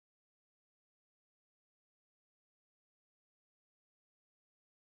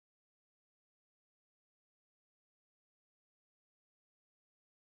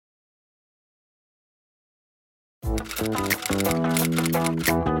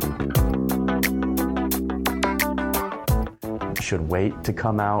Should wait to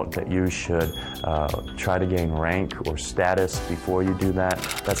come out, that you should try to gain rank or status before you do that.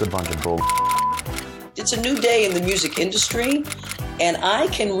 That's a bunch of bull. It's a new day in the music industry, and I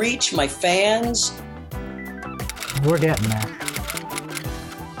can reach my fans. We're getting there.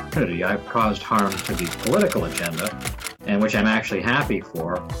 I've caused harm to the political agenda, and which I'm actually happy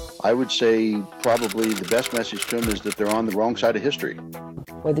for. I would say probably the best message to them is that they're on the wrong side of history.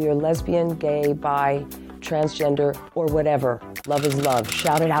 Whether you're lesbian, gay, bi, transgender, or whatever, love is love.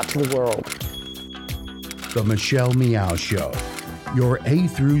 Shout it out to the world. The Michelle Meow Show, your A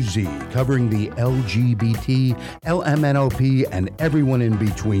through Z, covering the LGBT, LMNOP, and everyone in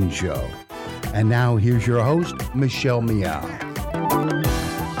between show. And now here's your host, Michelle Meow.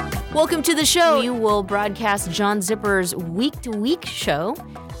 Welcome to the show. You will broadcast John Zipper's week-to-week show.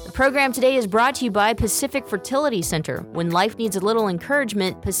 The program today is brought to you by Pacific Fertility Center. When life needs a little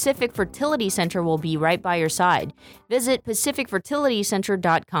encouragement, Pacific Fertility Center will be right by your side. Visit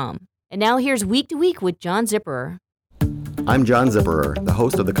pacificfertilitycenter.com. And now here's Week to Week with John Zipperer. I'm John Zipperer, the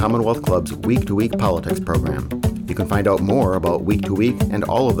host of the Commonwealth Club's Week to Week politics program. You can find out more about Week to Week and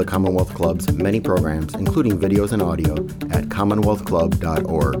all of the Commonwealth Club's many programs, including videos and audio, at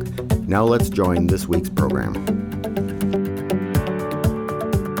commonwealthclub.org. Now let's join this week's program.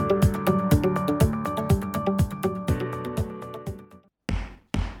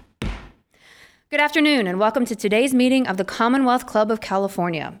 Good afternoon, and welcome to today's meeting of the Commonwealth Club of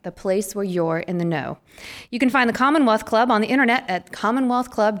California, the place where you're in the know. You can find the Commonwealth Club on the internet at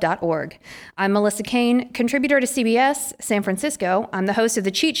commonwealthclub.org. I'm Melissa Kane, contributor to CBS San Francisco. I'm the host of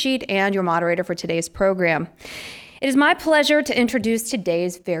The Cheat Sheet and your moderator for today's program. It is my pleasure to introduce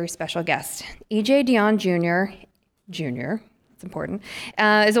today's very special guest. E.J. Dionne Jr., it's important,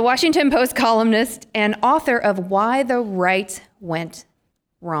 is a Washington Post columnist and author of Why the Right Went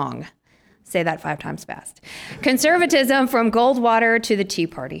Wrong. Say that 5 times fast. Conservatism from Goldwater to the Tea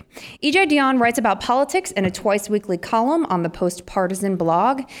Party. E.J. Dionne writes about politics in a twice-weekly column on the Post Partisan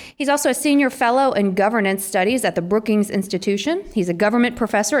blog. He's also a senior fellow in governance studies at the Brookings Institution. He's a government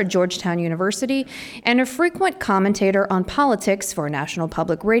professor at Georgetown University and a frequent commentator on politics for National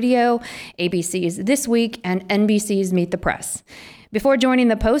Public Radio, ABC's This Week, and NBC's Meet the Press. Before joining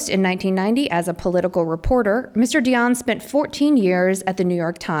the Post in 1990 as a political reporter, Mr. Dionne spent 14 years at the New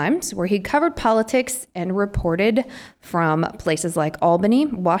York Times, where he covered politics and reported from places like Albany,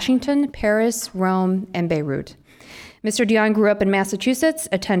 Washington, Paris, Rome, and Beirut. Mr. Dionne grew up in Massachusetts,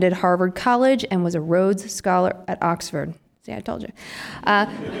 attended Harvard College, and was a Rhodes Scholar at Oxford. See, I told you.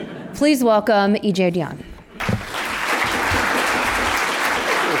 Please welcome E.J. Dionne.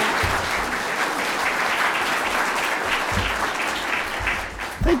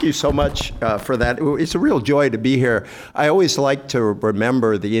 Thank you so much for that. It's a real joy to be here. I always like to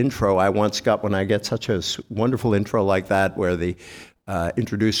remember the intro I once got when I get such a wonderful intro like that, where the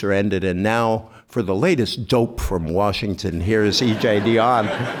introducer ended. And now, for the latest dope from Washington, here's E.J. Dionne.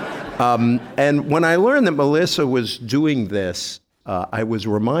 And when I learned that Melissa was doing this, I was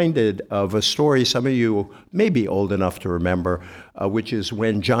reminded of a story some of you may be old enough to remember, which is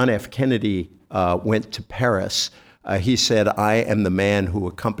when John F. Kennedy went to Paris. He said, "I am the man who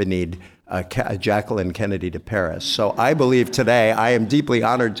accompanied Jacqueline Kennedy to Paris." So I believe today I am deeply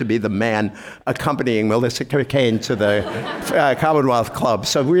honored to be the man accompanying Melissa Kane to the Commonwealth Club.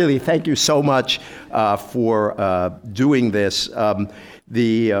 So really, thank you so much for doing this.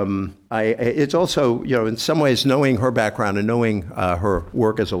 It's also, in some ways, knowing her background and knowing her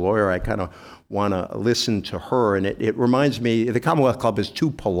work as a lawyer, I kind of want to listen to her. And it reminds me, the Commonwealth Club is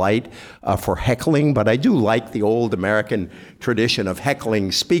too polite for heckling, but I do like the old American tradition of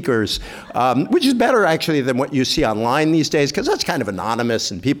heckling speakers, which is better actually than what you see online these days, because that's kind of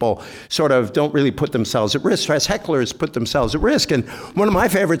anonymous and people sort of don't really put themselves at risk, whereas hecklers put themselves at risk. And one of my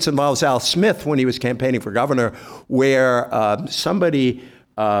favorites involves Al Smith when he was campaigning for governor, where somebody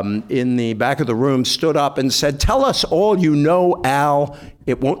in the back of the room stood up and said, "Tell us all you know, Al.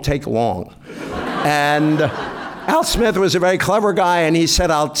 It won't take long." And Al Smith was a very clever guy, and he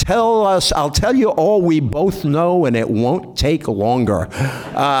said, I'll tell you all we both know, and it won't take longer.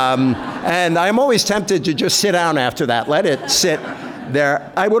 And I'm always tempted to just sit down after that, let it sit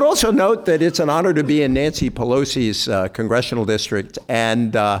there. I would also note that it's an honor to be in Nancy Pelosi's congressional district,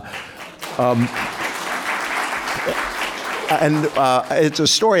 and it's a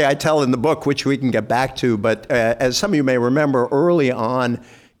story I tell in the book, which we can get back to. But as some of you may remember, early on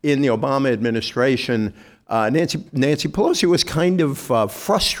in the Obama administration, Nancy Pelosi was kind of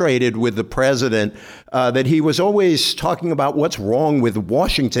frustrated with the president, that he was always talking about what's wrong with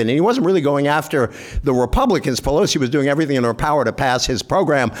Washington, and he wasn't really going after the Republicans. Pelosi was doing everything in her power to pass his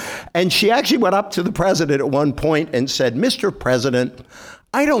program, and she actually went up to the president at one point and said, "Mr. President,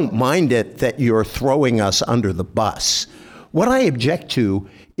 I don't mind it that you're throwing us under the bus. What I object to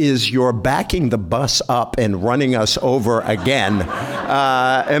is you're backing the bus up and running us over again."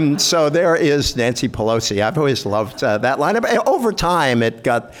 And so there is Nancy Pelosi. I've always loved that lineup. Over time, it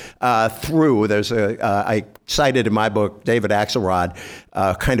got through. I cited in my book, David Axelrod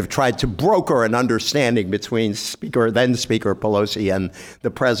kind of tried to broker an understanding between then Speaker Pelosi and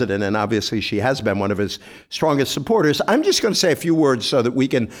the president, and obviously she has been one of his strongest supporters. I'm just going to say a few words so that we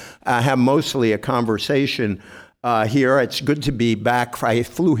can have mostly a conversation here. It's good to be back. I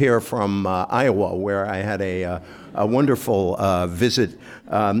flew here from Iowa, where I had a wonderful visit.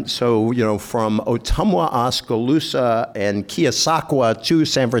 From Ottumwa, Oskaloosa, and Keosauqua to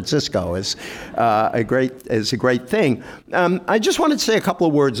San Francisco is a great thing. I just wanted to say a couple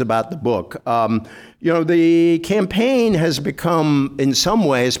of words about the book. The campaign has become, in some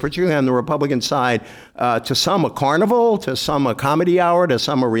ways, particularly on the Republican side, to some a carnival, to some a comedy hour, to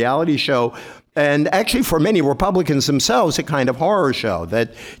some a reality show. And actually, for many Republicans themselves, a kind of horror show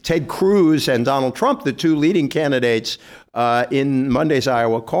that Ted Cruz and Donald Trump, the two leading candidates in Monday's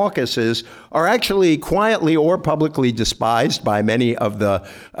Iowa caucuses, are actually quietly or publicly despised by many of the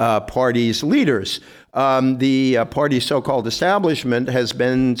party's leaders. The party's so-called establishment has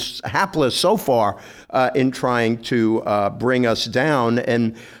been hapless so far in trying to bring us down.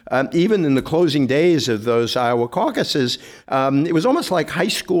 And even in the closing days of those Iowa caucuses, it was almost like high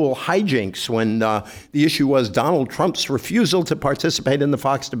school hijinks when the issue was Donald Trump's refusal to participate in the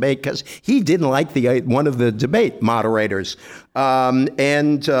Fox debate because he didn't like one of the debate moderators. And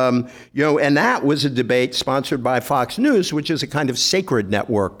that was a debate sponsored by Fox News, which is a kind of sacred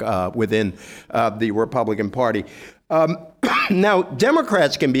network within the Republican Party. Now,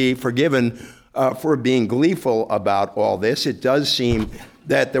 Democrats can be forgiven for being gleeful about all this. It does seem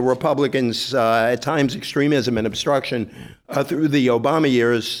that the Republicans, at times extremism and obstruction through the Obama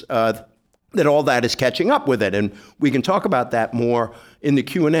years, that all that is catching up with it. And we can talk about that more in the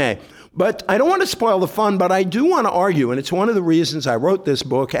Q&A. But I don't want to spoil the fun, but I do want to argue, and it's one of the reasons I wrote this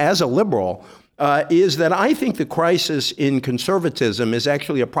book as a liberal, is that I think the crisis in conservatism is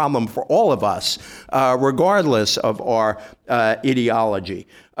actually a problem for all of us, regardless of our ideology.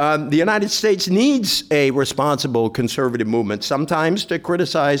 The United States needs a responsible conservative movement, sometimes to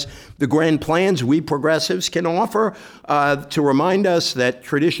criticize the grand plans we progressives can offer, to remind us that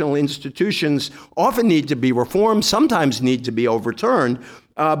traditional institutions often need to be reformed, sometimes need to be overturned,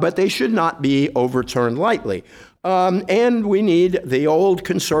 but they should not be overturned lightly. And we need the old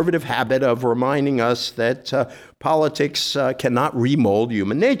conservative habit of reminding us that politics cannot remold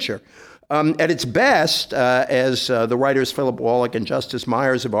human nature. At its best, as the writers Philip Wallach and Justice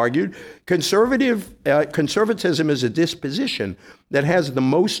Myers have argued, conservatism is a disposition that has the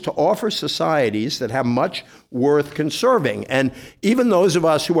most to offer societies that have much worth conserving. And even those of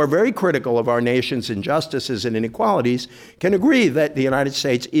us who are very critical of our nation's injustices and inequalities can agree that the United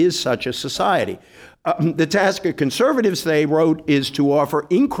States is such a society. The task of conservatives, they wrote, is to offer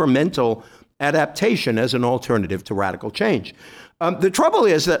incremental adaptation as an alternative to radical change. The trouble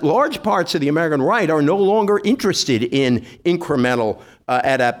is that large parts of the American right are no longer interested in incremental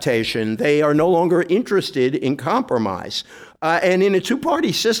adaptation. They are no longer interested in compromise. And in a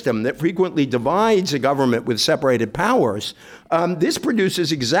two-party system that frequently divides a government with separated powers, this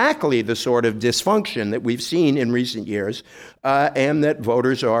produces exactly the sort of dysfunction that we've seen in recent years and that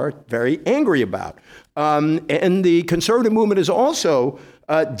voters are very angry about. And the conservative movement is also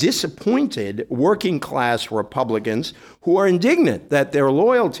disappointed working-class Republicans who are indignant that their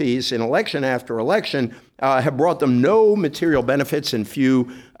loyalties in election after election have brought them no material benefits and few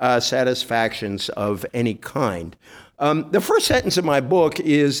satisfactions of any kind. The first sentence of my book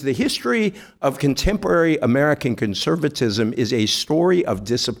is, the history of contemporary American conservatism is a story of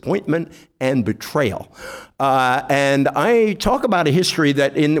disappointment and betrayal. And I talk about a history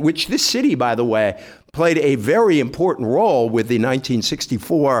that in which this city, by the way, played a very important role with the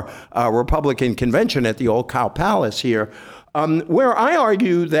 1964 Republican convention at the old Cow Palace here, where I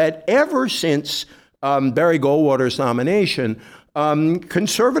argue that ever since Barry Goldwater's nomination,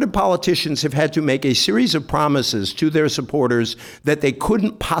 conservative politicians have had to make a series of promises to their supporters that they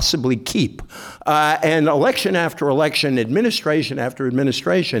couldn't possibly keep. And election after election, administration after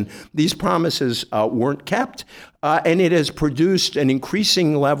administration, these promises weren't kept. And it has produced an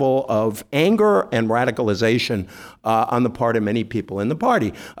increasing level of anger and radicalization on the part of many people in the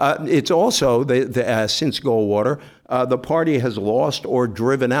party. It's also, since Goldwater, the party has lost or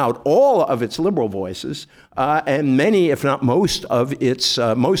driven out all of its liberal voices and many, if not most of its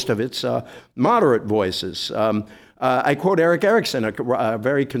moderate voices. I quote Eric Erickson, a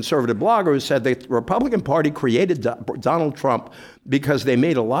very conservative blogger, who said the Republican Party created Donald Trump because they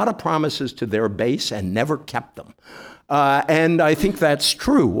made a lot of promises to their base and never kept them. And I think that's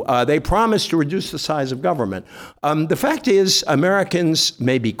true. They promised to reduce the size of government. The fact is, Americans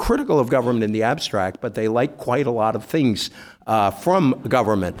may be critical of government in the abstract, but they like quite a lot of things from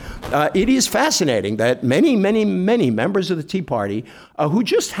government. It is fascinating that many members of the Tea Party who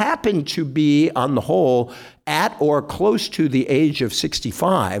just happen to be, on the whole, at or close to the age of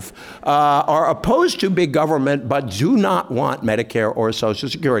 65, are opposed to big government but do not want Medicare or Social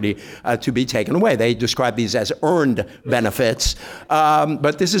Security to be taken away. They describe these as earned benefits,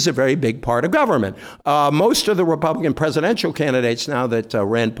 but this is a very big part of government. Most of the Republican presidential candidates, now that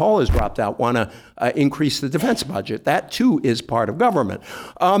Rand Paul has dropped out, want to increase the defense budget. That, too, is part of government.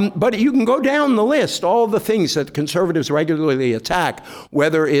 But you can go down the list, all the things that conservatives regularly attack,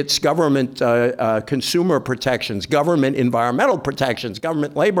 whether it's government consumer protections, government environmental protections,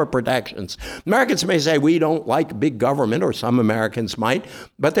 government labor protections. Americans may say we don't like big government, or some Americans might,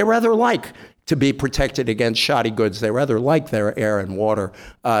 but they rather like to be protected against shoddy goods. They rather like their air and water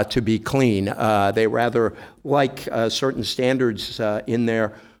to be clean. They rather like certain standards in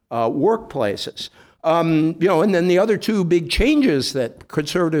their workplaces. And then the other two big changes that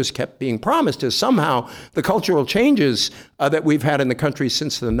conservatives kept being promised is somehow the cultural changes that we've had in the country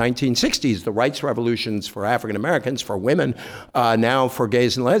since the 1960s, the rights revolutions for African Americans, for women, now for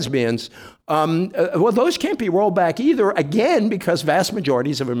gays and lesbians. Well, those can't be rolled back either, again, because vast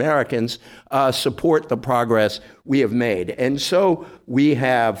majorities of Americans support the progress we have made. And so we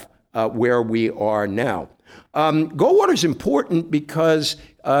have where we are now. Goldwater's important because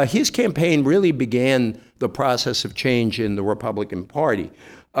his campaign really began the process of change in the Republican Party.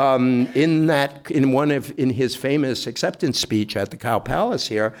 In his famous acceptance speech at the Cow Palace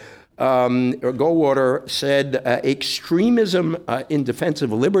here, Goldwater said, extremism in defense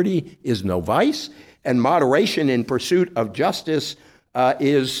of liberty is no vice, and moderation in pursuit of justice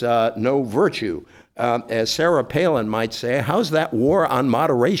is no virtue. As Sarah Palin might say, how's that war on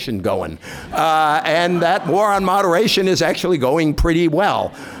moderation going? And that war on moderation is actually going pretty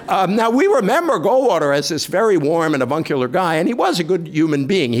well. Now, we remember Goldwater as this very warm and avuncular guy, and he was a good human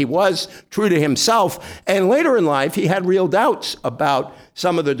being. He was true to himself. And later in life, he had real doubts about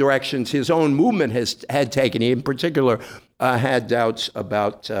some of the directions his own movement had taken. He, in particular, had doubts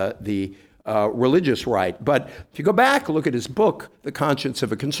about the religious right. But if you go back, look at his book, The Conscience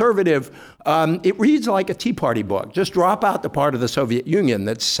of a Conservative, it reads like a Tea Party book. Just drop out the part of the Soviet Union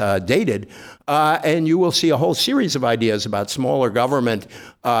that's dated, and you will see a whole series of ideas about smaller government,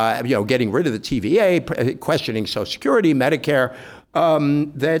 getting rid of the TVA, questioning Social Security, Medicare,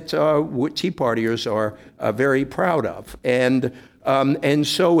 that Tea Partiers are very proud of. And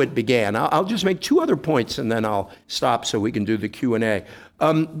so it began. I'll just make two other points, and then I'll stop so we can do the Q&A.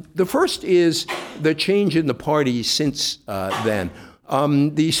 The first is the change in the party since then.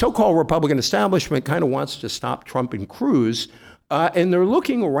 The so-called Republican establishment kind of wants to stop Trump and Cruz, and they're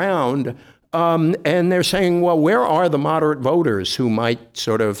looking around and they're saying, well, where are the moderate voters who might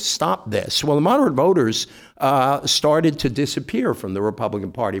sort of stop this? Well, the moderate voters started to disappear from the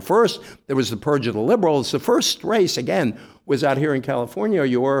Republican Party. First, there was the purge of the liberals. The first race, again, was out here in California.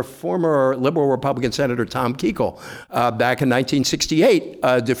 Your former liberal Republican Senator Tom Kuchel, back in 1968,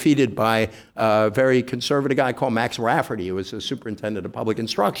 defeated by a very conservative guy called Max Rafferty, who was a superintendent of public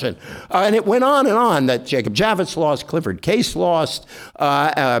instruction. And it went on that Jacob Javits lost, Clifford Case lost,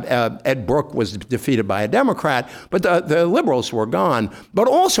 Ed Brooke was defeated by a Democrat, but the liberals were gone. But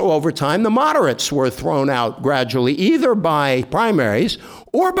also over time, the moderates were thrown out gradually, either by primaries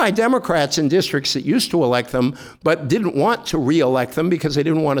or by Democrats in districts that used to elect them but didn't want to re-elect them because they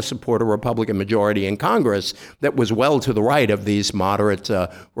didn't want to support a Republican majority in Congress that was well to the right of these moderate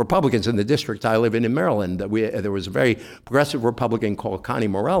Republicans. In the district I live in Maryland, there was a very progressive Republican called Connie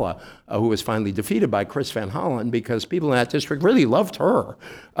Morella, who was finally defeated by Chris Van Hollen because people in that district really loved her,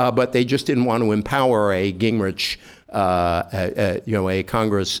 but they just didn't want to empower a Gingrich, a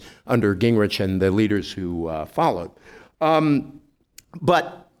Congress under Gingrich and the leaders who followed.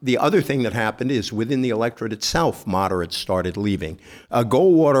 But The other thing that happened is within the electorate itself, moderates started leaving.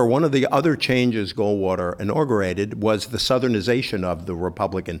 Goldwater, one of the other changes Goldwater inaugurated was the Southernization of the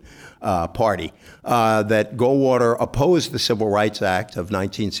Republican Party. That Goldwater opposed the Civil Rights Act of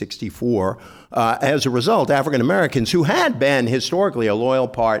 1964. As a result, African Americans, who had been historically a loyal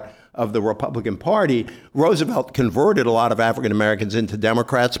part of the Republican Party, Roosevelt converted a lot of African Americans into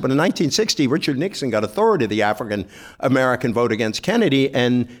Democrats. But in 1960, Richard Nixon got a third of the African American vote against Kennedy,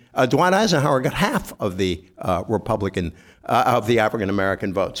 and Dwight Eisenhower got half of the of the African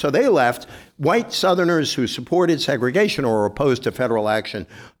American vote. So they left. White Southerners who supported segregation or opposed to federal action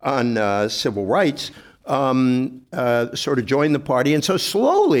on civil rights sort of joined the party. And so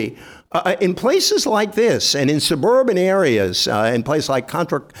slowly, in places like this and in suburban areas, in places like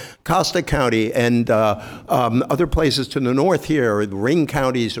Contra Costa County and other places to the north here, the ring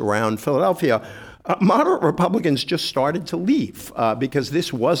counties around Philadelphia, moderate Republicans just started to leave because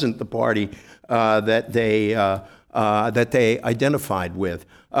this wasn't the party that they identified with.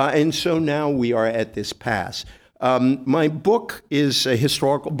 And so now we are at this pass. My book is a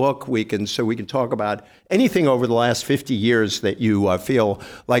historical book. We can talk about anything over the last 50 years that you feel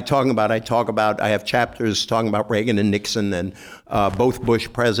like talking about. I have chapters talking about Reagan and Nixon and both Bush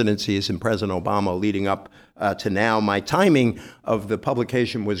presidencies and President Obama leading up to now. My timing of the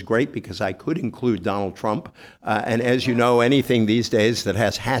publication was great because I could include Donald Trump. And as you know, anything these days that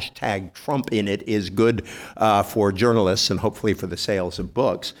has hashtag Trump in it is good for journalists and hopefully for the sales of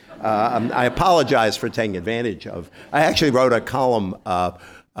books. I apologize for taking advantage of. I actually wrote a column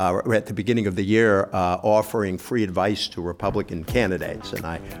at the beginning of the year offering free advice to Republican candidates. And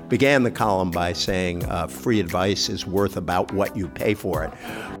I began the column by saying free advice is worth about what you pay for it.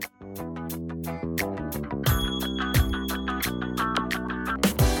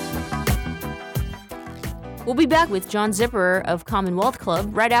 We'll be back with John Zipperer of Commonwealth Club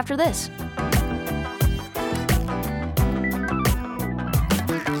right after this.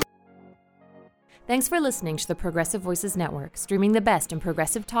 Thanks for listening to the Progressive Voices Network, streaming the best in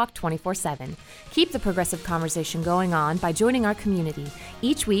progressive talk 24/7. Keep the progressive conversation going on by joining our community.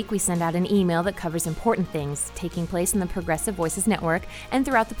 Each week, we send out an email that covers important things taking place in the Progressive Voices Network and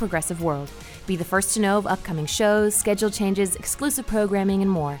throughout the progressive world. Be the first to know of upcoming shows, schedule changes, exclusive programming, and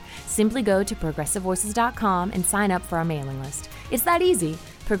more. Simply go to progressivevoices.com and sign up for our mailing list. It's that easy.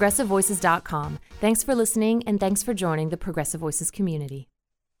 progressivevoices.com. Thanks for listening, and thanks for joining the Progressive Voices community.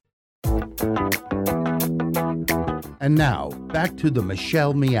 And now, back to the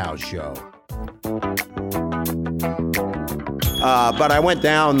Michelle Meow Show. But I went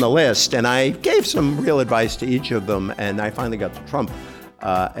down the list, and I gave some real advice to each of them, and I finally got to Trump,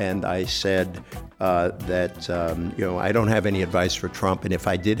 and I said that, I don't have any advice for Trump, and if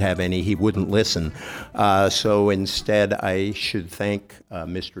I did have any, he wouldn't listen. So instead, I should thank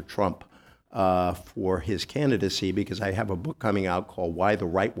Mr. Trump for his candidacy, because I have a book coming out called Why the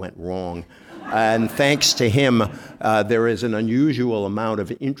Right Went Wrong. And thanks to him, there is an unusual amount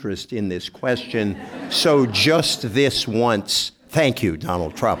of interest in this question. So just this once, thank you,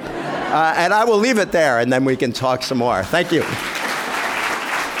 Donald Trump. And I will leave it there, and then we can talk some more. Thank you.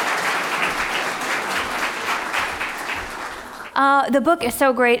 The book is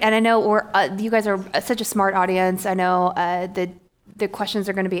so great, and I know you guys are such a smart audience. I know the questions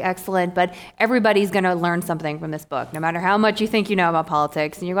are going to be excellent, but everybody's going to learn something from this book, no matter how much you think you know about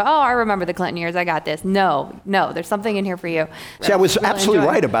politics. And you go, I remember the Clinton years, I got this. No, there's something in here for you. See, I was really absolutely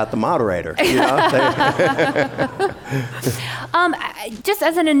right about the moderator. Just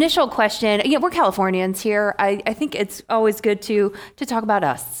as an initial question, we're Californians here. I think it's always good to talk about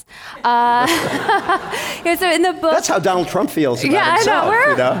us. So in the book, that's how Donald Trump feels about himself.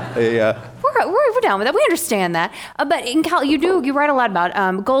 We're down with that. We understand that. But in Cal, you write a lot about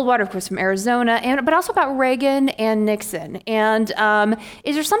Goldwater, of course, from Arizona, but also about Reagan and Nixon. And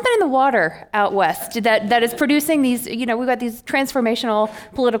is there something in the water out west that is producing these? We've got these transformational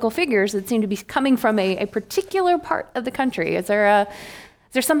political figures that seem to be coming from a particular part of the country. Is there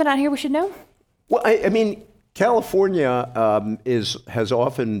something out here we should know? Well, I mean, California has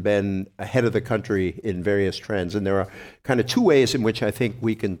often been ahead of the country in various trends, and there are kind of two ways in which I think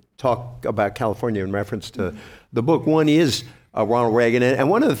we can talk about California in reference to the book. One is Ronald Reagan, and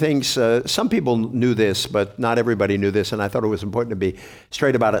one of the things, some people knew this, but not everybody knew this, and I thought it was important to be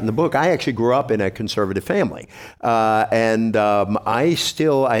straight about it in the book. I actually grew up in a conservative family, and I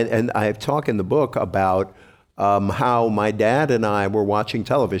talk in the book about how my dad and I were watching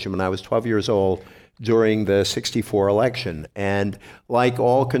television when I was 12 years old during the 64 election. And like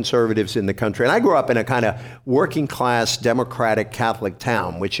all conservatives in the country, and I grew up in a kind of working class Democratic Catholic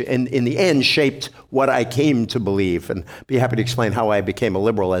town, which in the end shaped what I came to believe, and be happy to explain how I became a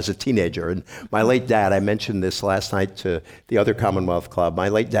liberal as a teenager. And my late dad, I mentioned this last night to the other Commonwealth Club, my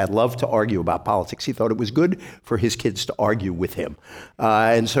late dad loved to argue about politics. He thought it was good for his kids to argue with him.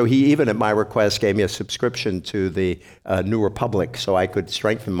 And so he, even at my request, gave me a subscription to the New Republic so I could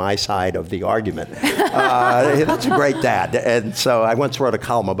strengthen my side of the argument. That's a great dad. And so I once wrote a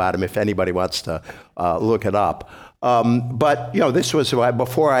column about him if anybody wants to look it up. But, this was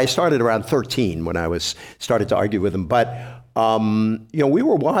before I started around 13 when I started to argue with him. But, we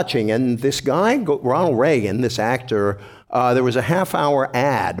were watching, and this guy, Ronald Reagan, this actor, there was a half-hour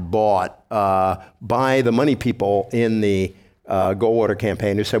ad bought by the money people in the Goldwater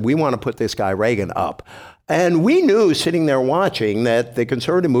campaign who said, we want to put this guy Reagan up. And we knew, sitting there watching, that the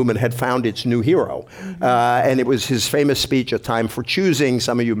conservative movement had found its new hero. And it was his famous speech, A Time for Choosing,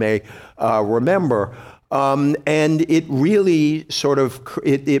 some of you may remember. And it really sort of,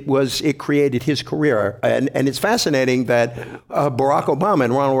 it created his career. And it's fascinating that Barack Obama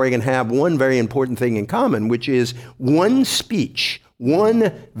and Ronald Reagan have one very important thing in common, which is one speech.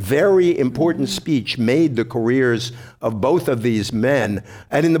 One very important speech made the careers of both of these men.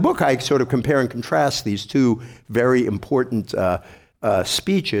 And in the book, I sort of compare and contrast these two very important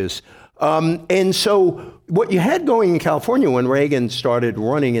speeches. And so what you had going in California when Reagan started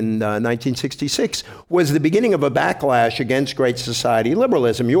running in 1966 was the beginning of a backlash against Great Society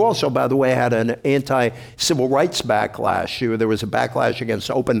liberalism. You also, by the way, had an anti-civil rights backlash. There was a backlash against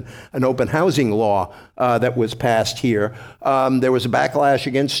an open housing law that was passed here. There was a backlash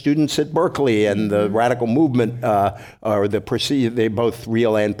against students at Berkeley and the radical movement, or they both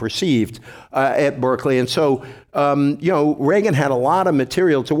real and perceived, at Berkeley. And so, Reagan had a lot of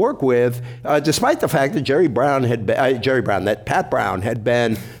material to work with, despite the fact that Pat Brown had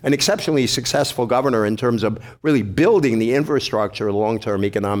been an exceptionally successful governor in terms of really building the infrastructure, long-term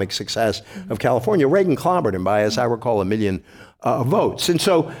economic success of California. Reagan clobbered him by, as I recall, 1 million votes. And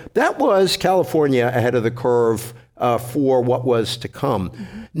so that was California ahead of the curve for what was to come.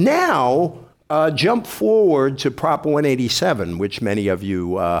 Now, jump forward to Prop 187, which many of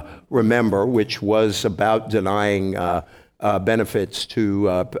you remember, which was about denying benefits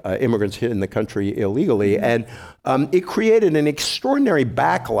to immigrants here in the country illegally. And it created an extraordinary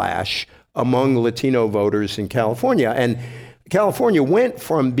backlash among Latino voters in California. And California went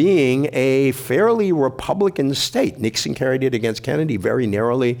from being a fairly Republican state. Nixon carried it against Kennedy very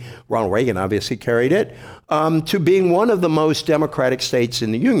narrowly. Ronald Reagan obviously carried it, to being one of the most Democratic states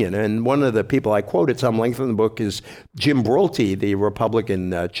in the Union. And one of the people I quote at some length in the book is Jim Brulte, the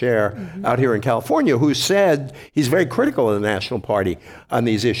Republican chair out here in California, who said he's very critical of the National Party on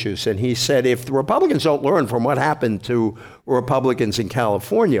these issues. And he said, if the Republicans don't learn from what happened to Republicans in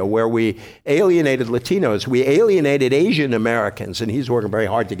California, where we alienated Latinos, we alienated Asian Americans, and he's working very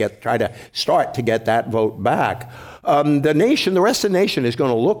hard to try to start to get that vote back. The rest of the nation is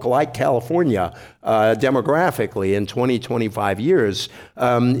going to look like California demographically in 20, 25 years.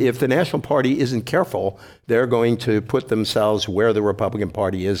 If the National Party isn't careful, they're going to put themselves where the Republican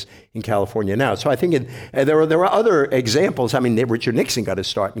Party is in California now. So I think there are other examples. I mean, Richard Nixon got his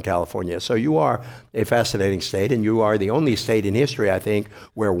start in California. So you are a fascinating state, and you are the only state in history, I think,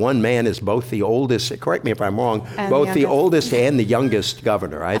 where one man is both the oldest, correct me if I'm wrong, both the oldest and the youngest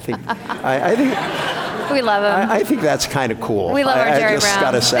governor. I think we love him. I think that's kind of cool. We love our Jerry Brown.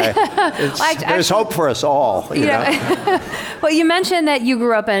 I just got to say, there's hope for us all. You know? Well, you mentioned that you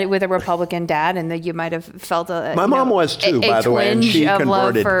grew up with a Republican dad, and that you might have felt my mom was too, by the way, and she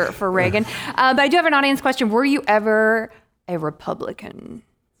converted. Love for Reagan. But I do have an audience question. Were you ever a Republican?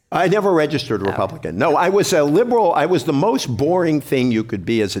 I never registered Republican. No, I was a liberal. I was the most boring thing you could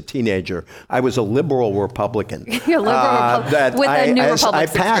be as a teenager. I was a liberal Republican. You're a liberal Republican with a New Republic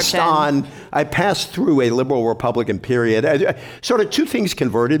subscription. I passed through a liberal Republican period. Sort of two things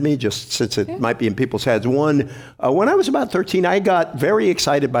converted me, just since it might be in people's heads. One, when I was about 13, I got very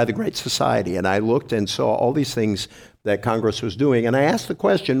excited by the Great Society, and I looked and saw all these things that Congress was doing. And I asked the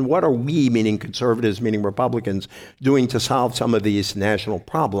question, what are we, meaning conservatives, meaning Republicans, doing to solve some of these national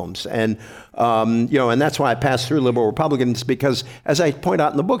problems? And, and that's why I passed through liberal Republicans, because as I point out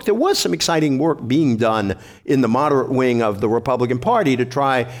in the book, there was some exciting work being done in the moderate wing of the Republican Party to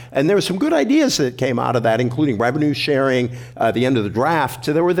try, and there were some good ideas that came out of that, including revenue sharing, the end of the draft.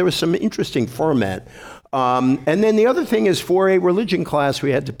 So there was some interesting ferment. And then the other thing is, for a religion class,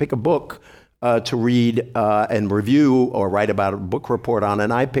 we had to pick a book to read and review or write about a book report on,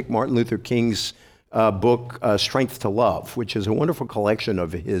 and I picked Martin Luther King's book, Strength to Love, which is a wonderful collection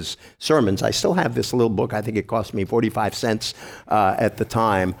of his sermons. I still have this little book. I think it cost me 45 cents at the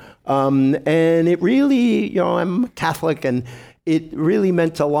time. And it really, I'm Catholic, and it really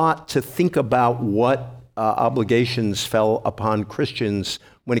meant a lot to think about what obligations fell upon Christians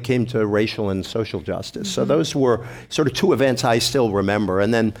when it came to racial and social justice. So those were sort of two events I still remember.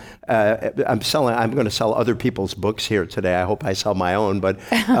 And then I'm going to sell other people's books here today. I hope I sell my own. But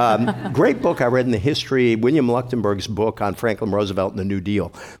great book I read in the history, William Leuchtenberg's book on Franklin Roosevelt and the New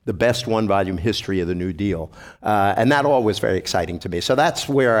Deal, the best one-volume history of the New Deal. And that all was very exciting to me. So that's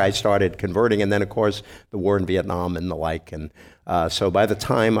where I started converting. And then, of course, the war in Vietnam and the like. And so by the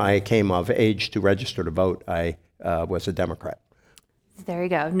time I came of age to register to vote, I was a Democrat. There you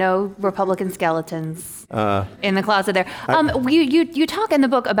go. No Republican skeletons in the closet there. You talk in the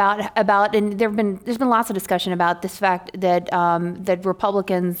book about and there's been lots of discussion about this fact that that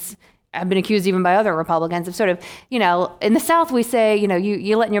Republicans have been accused even by other Republicans of sort of, in the South we say,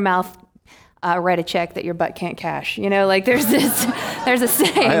 you let in your mouth write a check that your butt can't cash. There's a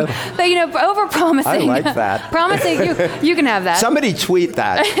saying. But overpromising. I like that. Promising you can have that. Somebody tweet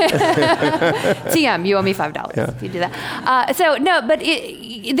that. TM, you owe me $5 if you do that. But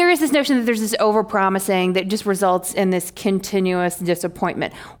there is this notion that there's this overpromising that just results in this continuous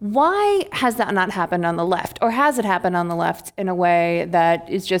disappointment. Why has that not happened on the left, or has it happened on the left in a way that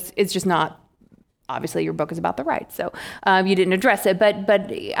it's just not? Obviously, your book is about the right, so you didn't address it. But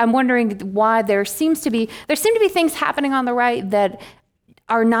I'm wondering why there seem to be things happening on the right that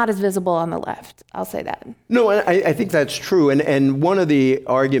are not as visible on the left. I'll say that. No, I think that's true. And one of the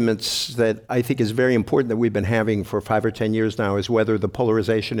arguments that I think is very important that we've been having for 5 or 10 years now is whether the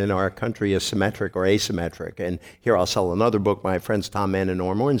polarization in our country is symmetric or asymmetric. And here I'll sell another book. My friends Tom Mann and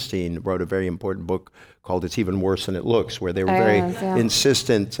Norm Ornstein wrote a very important book called It's Even Worse Than It Looks, where they were very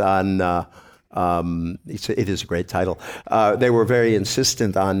insistent on... it is a great title. They were very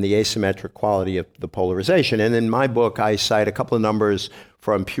insistent on the asymmetric quality of the polarization. And in my book, I cite a couple of numbers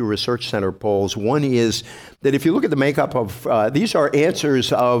from Pew Research Center polls. One is that if you look at the makeup of, these are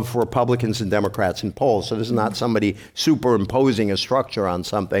answers of Republicans and Democrats in polls, so this is not somebody superimposing a structure on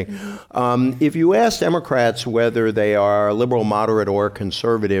something. If you ask Democrats whether they are liberal, moderate, or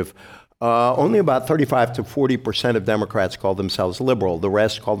conservative, only about 35 to 40% of Democrats call themselves liberal. The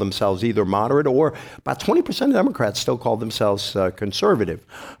rest call themselves either moderate, or about 20% of Democrats still call themselves conservative.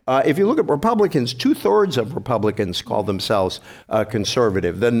 If you look at Republicans, 2/3 of Republicans call themselves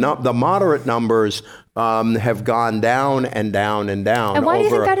conservative. The moderate numbers have gone down and down and down. And why do you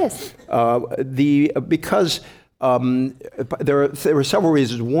think that is? Because there are several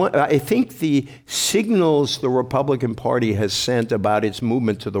reasons. One, I think the signals the Republican Party has sent about its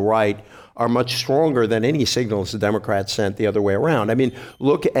movement to the right are much stronger than any signals the Democrats sent the other way around. I mean,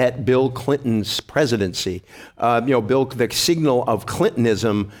 look at Bill Clinton's presidency. The signal of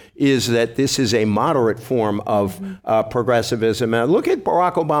Clintonism is that this is a moderate form of progressivism. Look at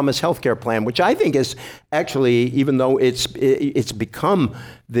Barack Obama's healthcare plan, which I think is actually, even though it's become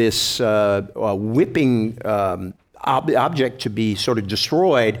this whipping object to be sort of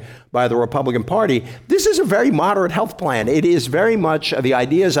destroyed by the Republican Party, this is a very moderate health plan. It is very much the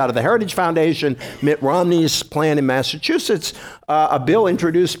ideas out of the Heritage Foundation, Mitt Romney's plan in Massachusetts, a bill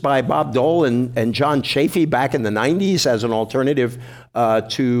introduced by Bob Dole and John Chafee back in the 90s as an alternative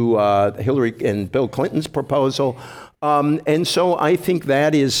to Hillary and Bill Clinton's proposal. And so I think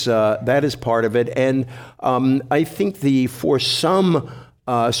that is part of it. And I think for some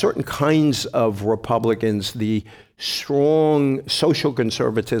certain kinds of Republicans, the strong social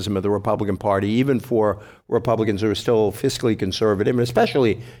conservatism of the Republican Party, even for Republicans who are still fiscally conservative, and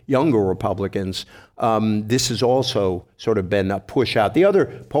especially younger Republicans, this has also sort of been a push out. The other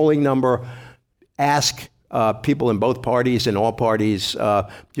polling number, ask people in both parties, in all parties, do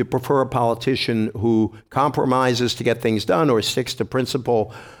you prefer a politician who compromises to get things done or sticks to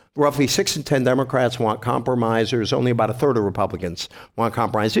principle? Roughly 6 in 10 Democrats want compromisers. Only about 1/3 of Republicans want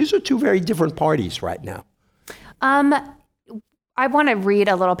compromise. These are two very different parties right now. I want to read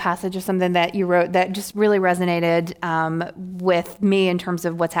a little passage of something that you wrote that just really resonated with me in terms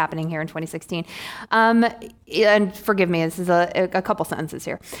of what's happening here in 2016. And forgive me, this is a couple sentences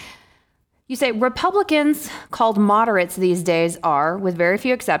here. You say, Republicans called moderates these days are, with very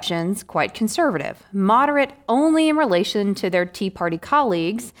few exceptions, quite conservative. Moderate only in relation to their Tea Party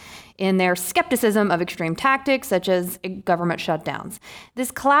colleagues in their skepticism of extreme tactics, such as government shutdowns. This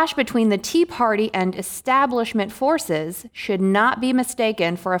clash between the Tea Party and establishment forces should not be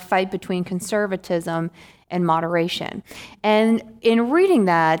mistaken for a fight between conservatism and moderation. And in reading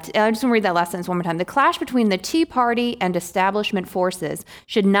that, I just want to read that last sentence one more time. The clash between the Tea Party and establishment forces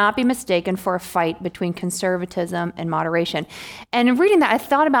should not be mistaken for a fight between conservatism and moderation. And in reading that, I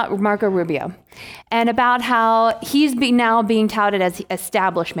thought about Marco Rubio and about how he's now being touted as the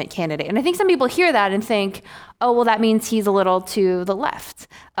establishment candidate. And I think some people hear that and think, oh, well, that means he's a little to the left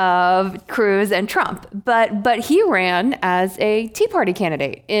of Cruz and Trump. But he ran as a Tea Party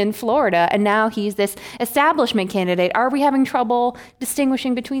candidate in Florida, and now he's this establishment candidate. Are we having trouble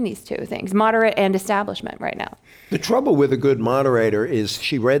distinguishing between these two things, moderate and establishment, right now? The trouble with a good moderator is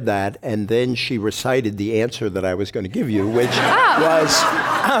she read that and then she recited the answer that I was going to give you, which was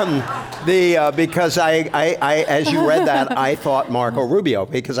because I as you read that, I thought Marco Rubio,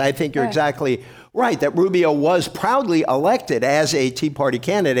 because I think you're exactly right, that Rubio was proudly elected as a Tea Party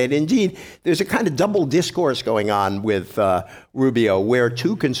candidate. Indeed, there's a kind of double discourse going on with Rubio, where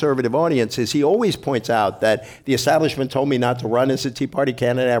to conservative audiences, he always points out that the establishment told me not to run as a Tea Party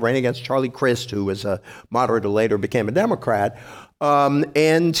candidate. I ran against Charlie Crist, who was a moderate who later became a Democrat.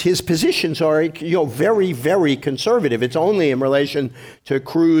 And his positions are, very, very conservative. It's only in relation to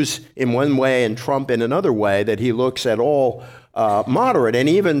Cruz in one way and Trump in another way that he looks at all moderate. And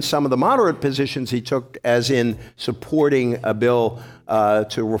even some of the moderate positions he took, as in supporting a bill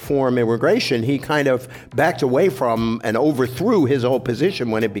to reform immigration, he kind of backed away from and overthrew his whole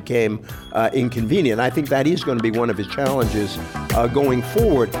position when it became inconvenient. I think that is going to be one of his challenges going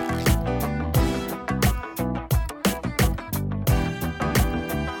forward.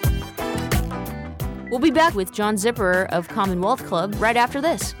 We'll be back with John Zipperer of Commonwealth Club right after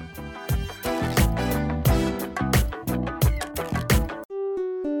this.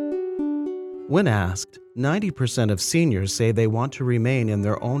 When asked, 90% of seniors say they want to remain in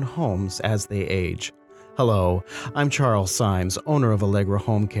their own homes as they age. Hello, I'm Charles Symes, owner of Allegra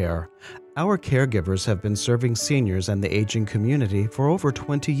Home Care. Our caregivers have been serving seniors and the aging community for over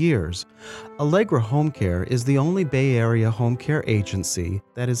 20 years. Allegra Home Care is the only Bay Area home care agency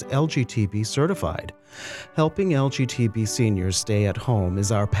that is LGTB certified. Helping LGTB seniors stay at home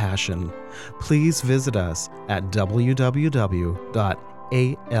is our passion. Please visit us at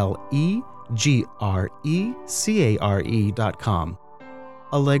www.alegrecare.com.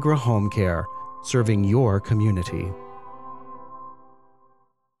 Allegra Home Care, serving your community.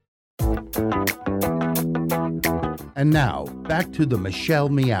 And now, back to the Michelle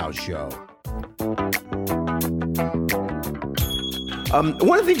Meow Show.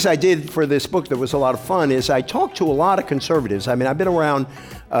 One of the things I did for this book that was a lot of fun is I talked to a lot of conservatives. I mean, I've been around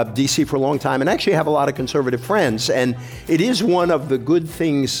D.C. for a long time and actually have a lot of conservative friends. And it is one of the good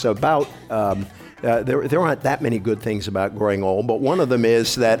things about, there aren't that many good things about growing old, but one of them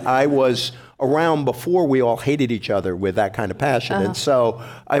is that I was around before we all hated each other with that kind of passion. And so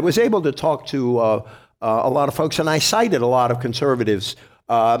I was able to talk to a lot of folks, and I cited a lot of conservatives.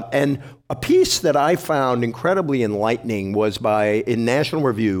 And a piece that I found incredibly enlightening was in National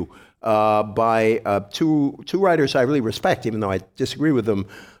Review by two writers I really respect, even though I disagree with them,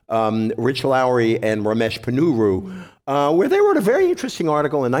 Rich Lowry and Ramesh Ponnuru, where they wrote a very interesting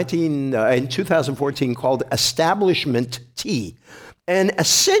article in 2014 called Establishment Tea. And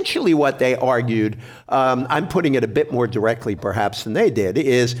essentially what they argued, I'm putting it a bit more directly perhaps than they did,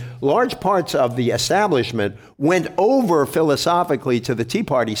 is large parts of the establishment went over philosophically to the Tea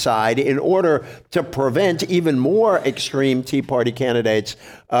Party side in order to prevent even more extreme Tea Party candidates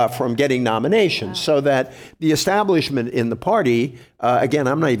from getting nominations. So that the establishment in the party, again,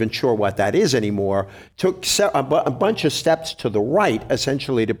 I'm not even sure what that is anymore, took a bunch of steps to the right,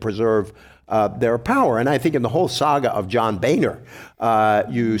 essentially to preserve their power. And I think in the whole saga of John Boehner,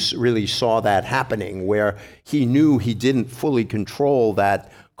 you really saw that happening, where he knew he didn't fully control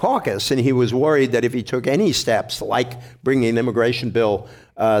that caucus, and he was worried that if he took any steps, like bringing an immigration bill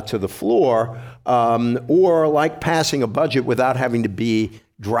to the floor, or like passing a budget without having to be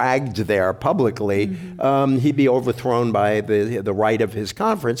dragged there publicly, he'd be overthrown by the right of his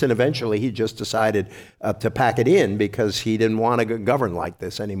conference, and eventually he just decided to pack it in because he didn't want to govern like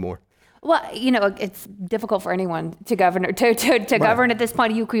this anymore. Well, it's difficult for anyone to govern govern at this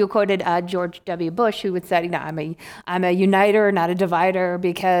point. You quoted George W. Bush, who would say, I'm a uniter, not a divider,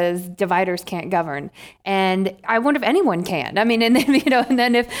 because dividers can't govern. And I wonder if anyone can. I mean, and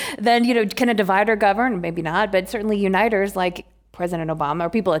then can a divider govern? Maybe not, but certainly uniters like President Obama,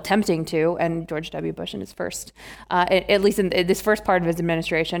 or people attempting to, and George W. Bush in his first, at least in this first part of his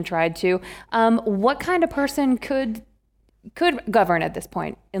administration, tried to. What kind of person could govern at this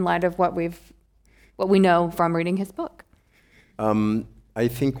point, in light of what we know from reading his book? I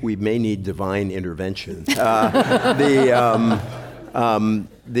think we may need divine intervention. I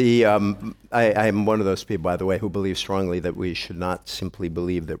am one of those people, by the way, who believe strongly that we should not simply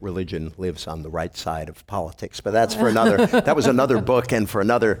believe that religion lives on the right side of politics. But that's for another. That was another book and for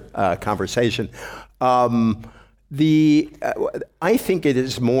another conversation. I think it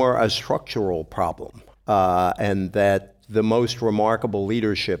is more a structural problem, and that the most remarkable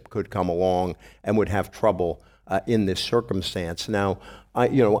leadership could come along and would have trouble in this circumstance. Now,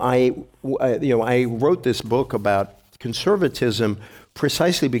 I wrote this book about conservatism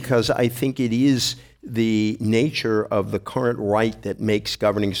precisely because I think it is the nature of the current right that makes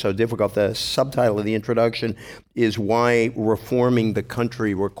governing so difficult. The subtitle of the introduction is Why Reforming the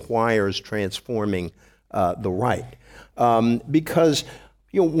Country Requires Transforming the Right. Because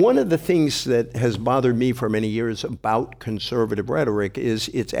one of the things that has bothered me for many years about conservative rhetoric is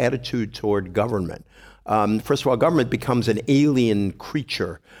its attitude toward government. First of all, government becomes an alien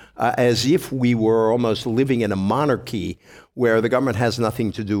creature, as if we were almost living in a monarchy where the government has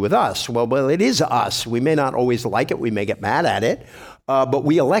nothing to do with us. Well, it is us. We may not always like it. We may get mad at it, but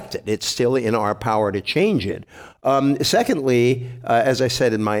we elect it. It's still in our power to change it. Secondly, as I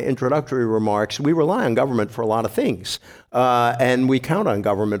said in my introductory remarks, we rely on government for a lot of things, and we count on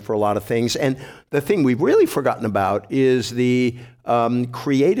government for a lot of things. And the thing we've really forgotten about is the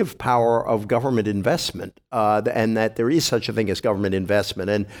creative power of government investment, and that there is such a thing as government investment.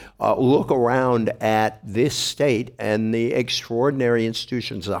 And look around at this state and the extraordinary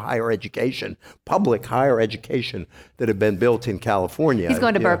institutions of higher education, public higher education, that have been built in California. He's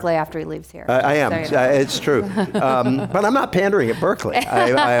going to Berkeley after he leaves here. I am. It's true. But I'm not pandering at Berkeley.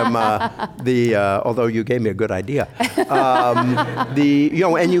 I am although you gave me a good idea.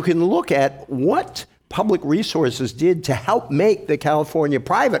 And you can look at what public resources did to help make the California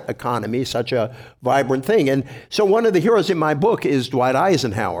private economy such a vibrant thing. And so one of the heroes in my book is Dwight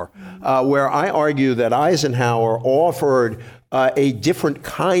Eisenhower, where I argue that Eisenhower offered a different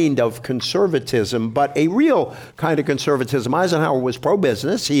kind of conservatism, but a real kind of conservatism. Eisenhower was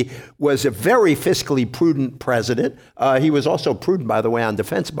pro-business. He was a very fiscally prudent president. He was also prudent, by the way, on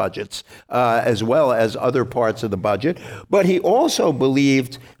defense budgets, as well as other parts of the budget. But he also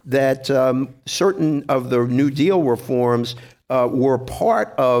believed that certain of the New Deal reforms were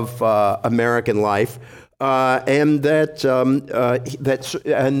part of American life, and that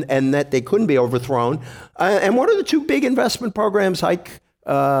they couldn't be overthrown. And what are the two big investment programs Ike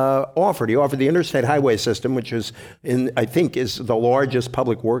offered? He offered the Interstate Highway System, which I think is the largest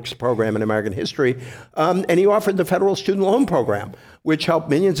public works program in American history, and he offered the Federal Student Loan Program, which helped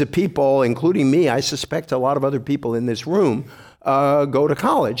millions of people, including me, I suspect a lot of other people in this room, go to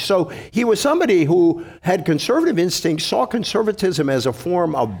college. So he was somebody who had conservative instincts, saw conservatism as a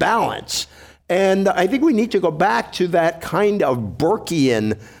form of balance. And I think we need to go back to that kind of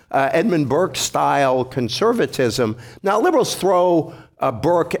Burkean, Edmund Burke-style conservatism. Now, liberals throw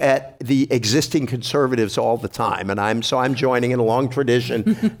Burke at the existing conservatives all the time, and I'm joining in a long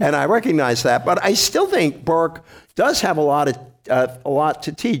tradition, and I recognize that. But I still think Burke does have a lot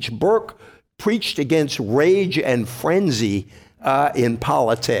to teach. Burke preached against rage and frenzy in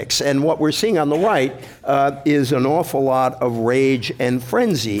politics. And what we're seeing on the right is an awful lot of rage and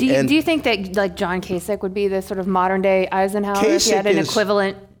frenzy. Do you think that like John Kasich would be the sort of modern day Eisenhower if he had an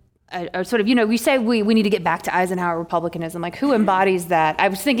equivalent? We say we need to get back to Eisenhower republicanism. Like, who embodies that? I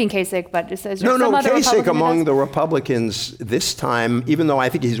was thinking Kasich, but just as Kasich among the Republicans this time, even though I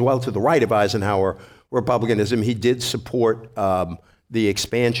think he's well to the right of Eisenhower republicanism, he did support the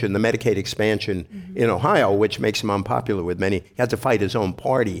expansion, the Medicaid expansion in Ohio, which makes him unpopular with many. He had to fight his own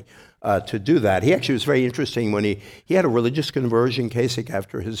party to do that. He actually was very interesting when he had a religious conversion, Kasich,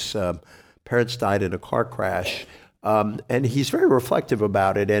 after his parents died in a car crash. And he's very reflective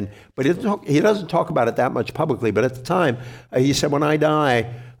about it. But he doesn't talk about it that much publicly. But at the time, he said, when I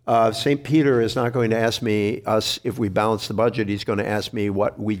die, St. Peter is not going to ask us if we balance the budget. He's going to ask me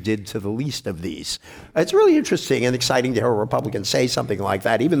what we did to the least of these. It's really interesting and exciting to hear a Republican say something like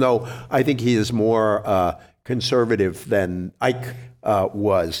that, even though I think he is more conservative than Ike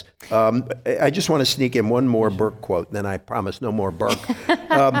was. I just want to sneak in one more Burke quote, and then I promise no more Burke.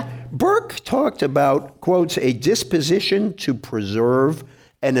 Burke talked about, quotes, a disposition to preserve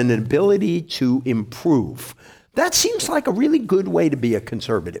and an ability to improve. That seems like a really good way to be a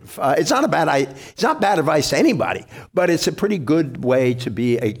conservative. It's not bad advice to anybody, but it's a pretty good way to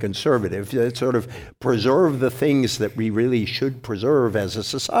be a conservative. To sort of preserve the things that we really should preserve as a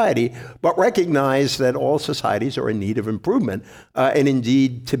society, but recognize that all societies are in need of improvement. And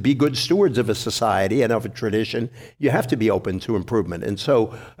indeed, to be good stewards of a society and of a tradition, you have to be open to improvement. And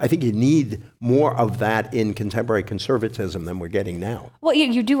so I think you need more of that in contemporary conservatism than we're getting now. Well,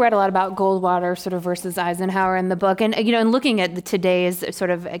 you do write a lot about Goldwater sort of versus Eisenhower in the book. And, you know, in looking at today's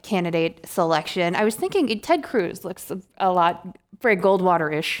sort of candidate selection, I was thinking Ted Cruz looks a lot very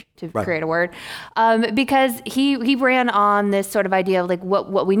Goldwater-ish, to create a word, because he ran on this sort of idea of like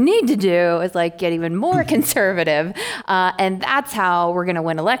what we need to do is like get even more conservative, and that's how we're going to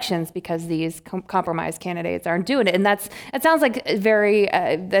win elections, because these compromise candidates aren't doing it. And that sounds like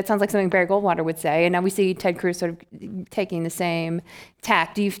something Barry Goldwater would say. And now we see Ted Cruz sort of taking the same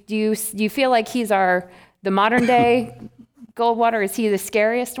tack. Do you feel like he's the modern day Goldwater? Is he the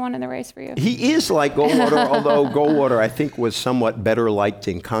scariest one in the race for you? He is like Goldwater, although Goldwater, I think, was somewhat better liked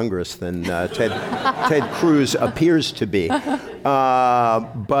in Congress than Ted Cruz appears to be. But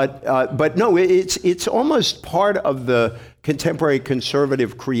no, it's almost part of the contemporary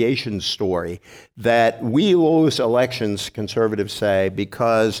conservative creation story that we lose elections, conservatives say,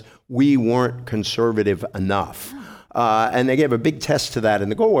 because we weren't conservative enough. And they gave a big test to that in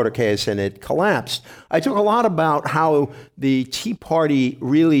the Goldwater case, and it collapsed. I talk a lot about how the Tea Party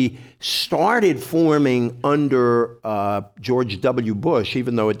really started forming under George W. Bush,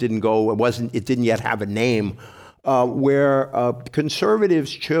 even though it didn't yet have a name, where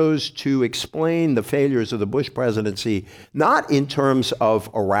conservatives chose to explain the failures of the Bush presidency, not in terms of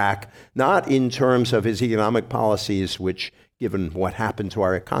Iraq, not in terms of his economic policies, which, given what happened to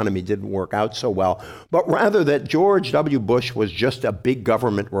our economy, didn't work out so well, but rather that George W. Bush was just a big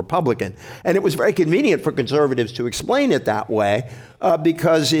government Republican. And it was very convenient for conservatives to explain it that way,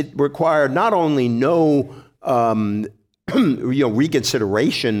 because it required not only no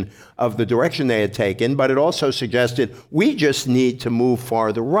reconsideration of the direction they had taken, but it also suggested we just need to move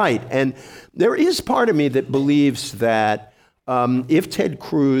farther right. And there is part of me that believes that if Ted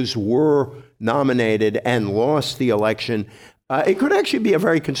Cruz were nominated and lost the election, it could actually be a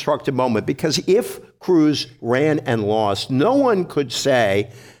very constructive moment, because if Cruz ran and lost, no one could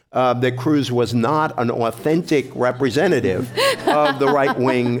say that Cruz was not an authentic representative of the right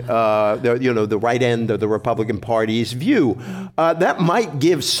wing, the right end of the Republican Party's view. That might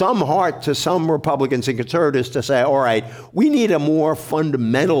give some heart to some Republicans and conservatives to say, all right, we need a more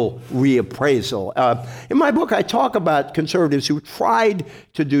fundamental reappraisal. In my book, I talk about conservatives who tried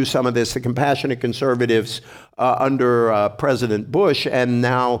to do some of this, the compassionate conservatives under President Bush, and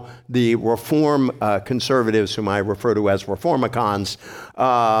now the reform conservatives, whom I refer to as reformicons.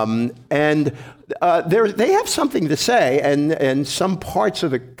 They have something to say, and some parts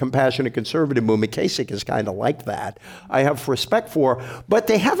of the compassionate conservative movement, Kasich is kind of like that, I have respect for, but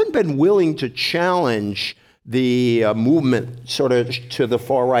they haven't been willing to challenge the movement sort of to the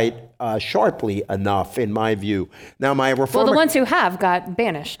far right sharply enough, in my view. Now, my reform. Well, the ones who have got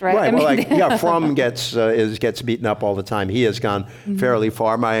banished, right? Right. Fromm gets beaten up all the time. He has gone fairly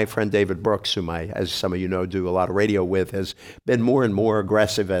far. My friend David Brooks, whom I, as some of you know, do a lot of radio with, has been more and more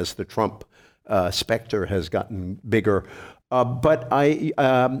aggressive as the Trump specter has gotten bigger. But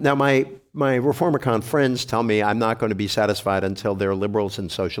now my Reformicon friends tell me I'm not going to be satisfied until they're liberals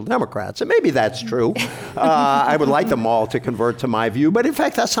and social democrats. And maybe that's true. I would like them all to convert to my view. But in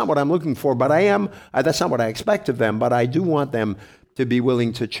fact, that's not what I'm looking for. But that's not what I expect of them. But I do want them to be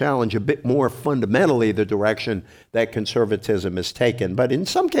willing to challenge a bit more fundamentally the direction that conservatism has taken. But in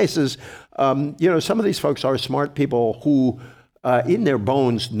some cases, some of these folks are smart people who in their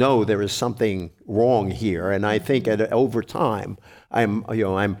bones know there is something wrong here. And I think over time,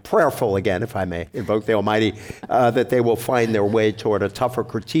 I'm prayerful, again, if I may invoke the Almighty, that they will find their way toward a tougher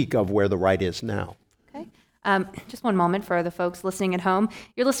critique of where the right is now. Just one moment for the folks listening at home.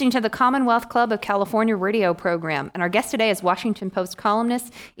 You're listening to the Commonwealth Club of California radio program, and our guest today is Washington Post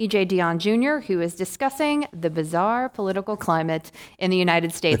columnist E.J. Dionne Jr., who is discussing the bizarre political climate in the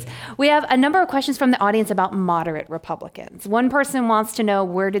United States. We have a number of questions from the audience about moderate Republicans. One person wants to know,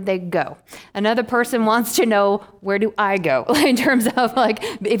 where did they go? Another person wants to know, where do I go? In terms of,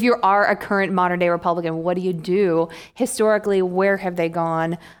 if you are a current modern-day Republican, what do you do? Historically, where have they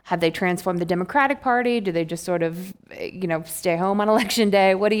gone? Have they transformed the Democratic Party? Do they just sort of, stay home on Election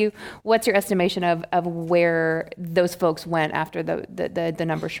Day? What's your estimation of where those folks went after the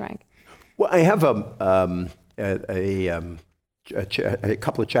number shrank? Well, I have a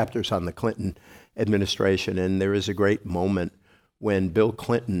couple of chapters on the Clinton administration, and there is a great moment when Bill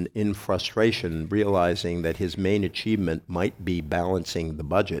Clinton, in frustration, realizing that his main achievement might be balancing the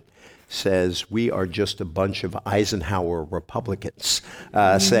budget, says, "We are just a bunch of Eisenhower Republicans,"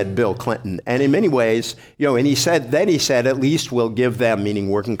 said Bill Clinton. And in many ways, and he said, at least we'll give them, meaning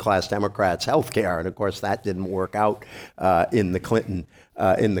working class Democrats, health care. And of course, that didn't work out in the Clinton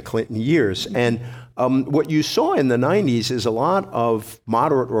years. And what you saw in the 90s is a lot of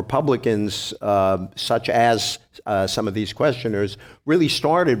moderate Republicans, such as some of these questioners, really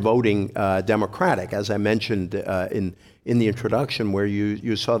started voting Democratic, as I mentioned in the introduction, where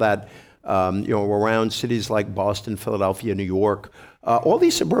you saw that around cities like Boston, Philadelphia, New York, all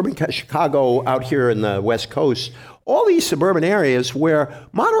these suburban, Chicago out here in the West Coast, all these suburban areas where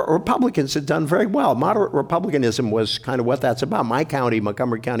moderate Republicans had done very well. Moderate Republicanism was kind of what that's about. My county,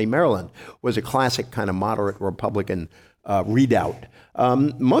 Montgomery County, Maryland, was a classic kind of moderate Republican redoubt.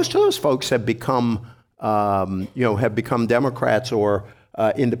 Most of those folks have become Democrats or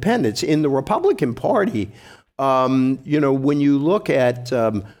independents. In the Republican Party, when you look at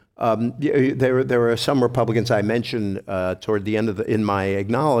there are some Republicans I mentioned toward the end in my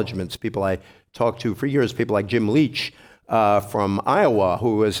acknowledgments, people I talked to for years, people like Jim Leach from Iowa,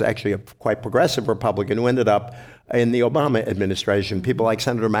 who was actually a quite progressive Republican who ended up in the Obama administration. People like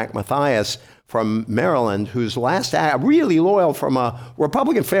Senator Mac Mathias from Maryland, whose last act, really loyal from a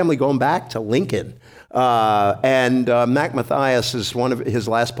Republican family going back to Lincoln. And Mac Mathias, one of his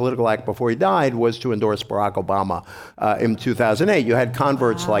last political act before he died was to endorse Barack Obama in 2008. You had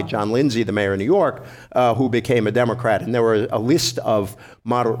converts like John Lindsay, the mayor of New York, who became a Democrat, and there were a list of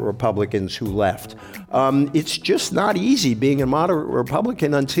moderate Republicans who left. It's just not easy being a moderate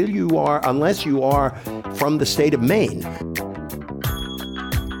Republican unless you are from the state of Maine.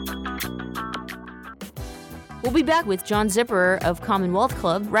 We'll be back with John Zipperer of Commonwealth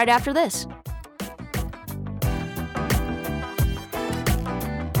Club right after this.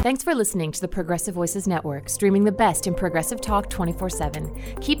 Thanks for listening to the Progressive Voices Network, streaming the best in progressive talk 24/7.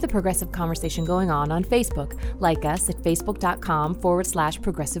 Keep the progressive conversation going on Facebook. Like us at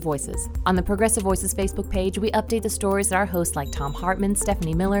facebook.com/Progressive Voices. On the Progressive Voices Facebook page, we update the stories that our hosts like Tom Hartman,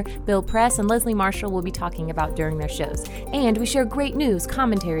 Stephanie Miller, Bill Press, and Leslie Marshall will be talking about during their shows. And we share great news,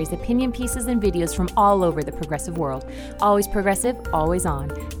 commentaries, opinion pieces, and videos from all over the progressive world. Always progressive, always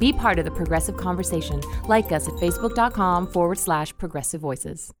on. Be part of the progressive conversation. Like us at facebook.com/Progressive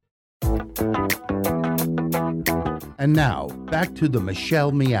Voices. And now, back to the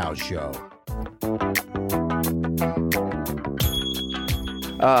Michelle Meow Show.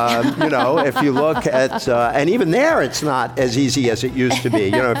 If you look at, and even there, it's not as easy as it used to be.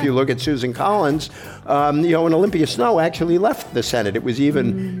 If you look at Susan Collins, and Olympia Snowe actually left the Senate. It was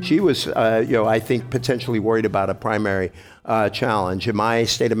she was, I think, potentially worried about a primary challenge. In my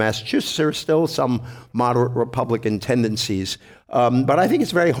state of Massachusetts, there are still some moderate Republican tendencies. But I think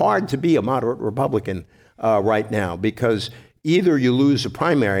it's very hard to be a moderate Republican right now, because either you lose a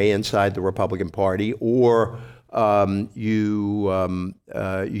primary inside the Republican Party, or you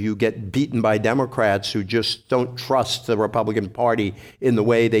get beaten by Democrats who just don't trust the Republican Party in the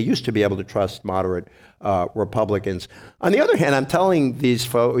way they used to be able to trust moderate Republicans. On the other hand, I'm telling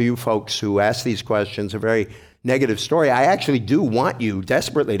you folks who ask these questions a very negative story. I actually do want you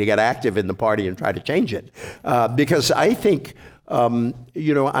desperately to get active in the party and try to change it, because I think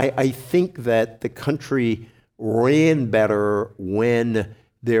I think that the country ran better when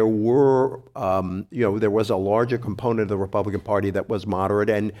there was a larger component of the Republican Party that was moderate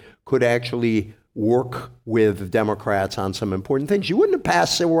and could actually work with Democrats on some important things. You wouldn't have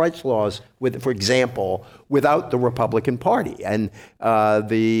passed civil rights laws, for example, without the Republican Party, and there are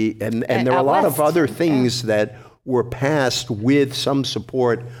a lot of other things that were passed with some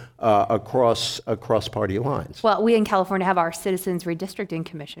support across party lines. Well, we in California have our Citizens Redistricting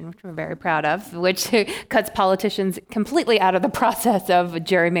Commission, which we're very proud of, which cuts politicians completely out of the process of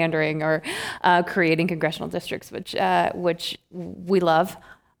gerrymandering or creating congressional districts, which we love.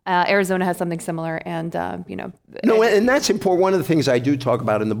 Arizona has something similar, and and that's important. One of the things I do talk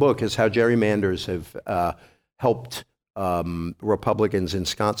about in the book is how gerrymanders have helped Republicans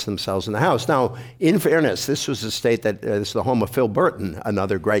ensconce themselves in the House. Now, in fairness, this was a state that is the home of Phil Burton,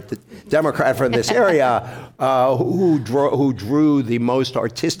 another great Democrat from this area, who drew the most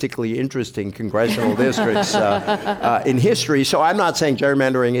artistically interesting congressional districts in history. So I'm not saying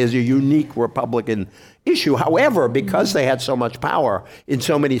gerrymandering is a unique Republican issue. However, because they had so much power in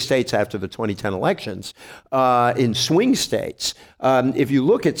so many states after the 2010 elections, in swing states, if you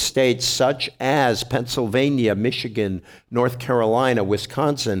look at states such as Pennsylvania, Michigan, North Carolina,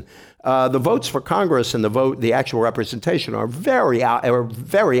 Wisconsin, the votes for Congress and the actual representation are very out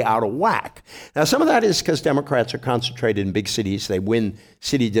of whack. Now, some of that is because Democrats are concentrated in big cities. They win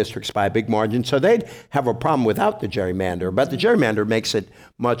city districts by a big margin, so they'd have a problem without the gerrymander. But the gerrymander makes it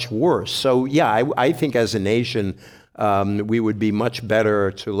much worse. So, yeah, I think as a nation, we would be much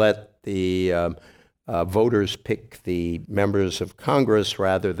better to let the voters pick the members of Congress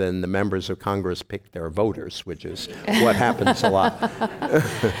rather than the members of Congress pick their voters, which is what happens a lot.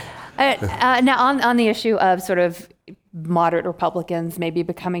 Now, on the issue of sort of moderate Republicans maybe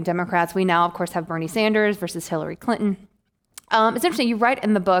becoming Democrats, we now, of course, have Bernie Sanders versus Hillary Clinton. It's interesting. You write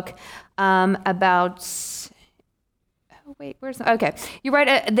in the book about... You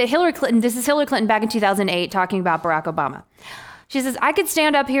write that Hillary Clinton, this is Hillary Clinton back in 2008 talking about Barack Obama. She says, I could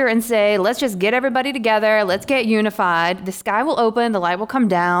stand up here and say, let's just get everybody together. Let's get unified. The sky will open. The light will come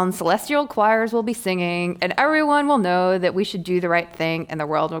down. Celestial choirs will be singing. And everyone will know that we should do the right thing and the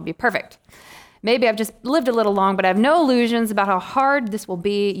world will be perfect. Maybe I've just lived a little long, but I have no illusions about how hard this will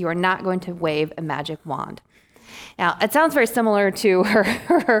be. You are not going to wave a magic wand. Now, it sounds very similar to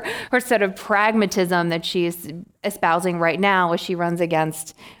her sort of pragmatism that she's espousing right now as she runs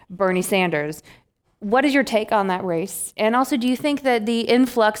against Bernie Sanders. What is your take on that race? And also, do you think that the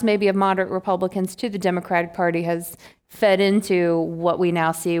influx maybe of moderate Republicans to the Democratic Party has fed into what we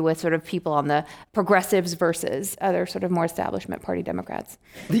now see with sort of people on the progressives versus other sort of more establishment party Democrats?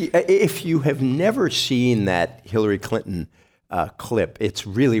 If you have never seen that Hillary Clinton clip, it's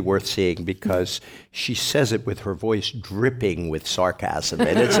really worth seeing because she says it with her voice dripping with sarcasm.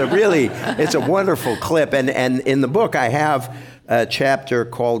 And it's a wonderful clip. And in the book, I have a chapter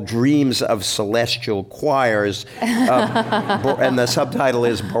called Dreams of Celestial Choirs. And the subtitle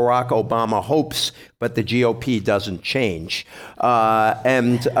is Barack Obama Hopes, but the GOP Doesn't Change.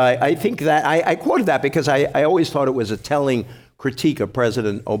 And I think that I quoted that because I always thought it was a telling critique of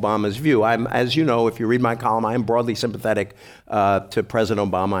President Obama's view. As you know, if you read my column, I'm broadly sympathetic to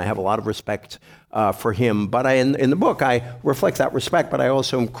President Obama. I have a lot of respect for him. But in the book, I reflect that respect, but I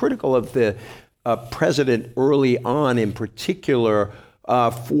also am critical of the president early on, in particular,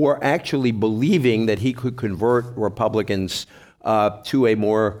 for actually believing that he could convert Republicans to a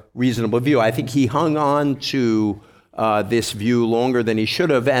more reasonable view. I think he hung on to this view longer than he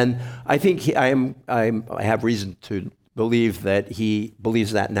should have, and I think I have reason to believe that he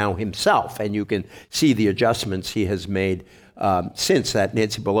believes that now himself, and you can see the adjustments he has made since. That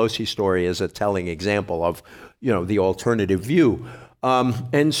Nancy Pelosi story is a telling example of, the alternative view.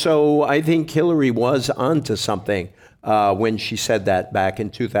 And so I think Hillary was onto something when she said that back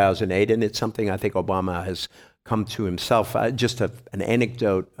in 2008, and it's something I think Obama has come to himself. Just an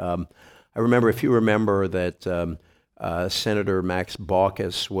anecdote. I remember, if you remember, that Senator Max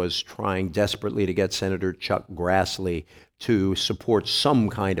Baucus was trying desperately to get Senator Chuck Grassley to support some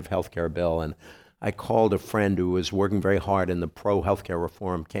kind of health care bill. And I called a friend who was working very hard in the pro-healthcare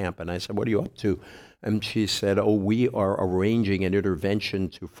reform camp, and I said, what are you up to? And she said, we are arranging an intervention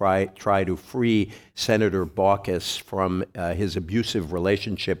to try to free Senator Baucus from his abusive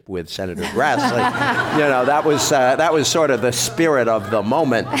relationship with Senator Grassley. That was sort of the spirit of the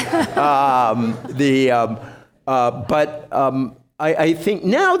moment. I think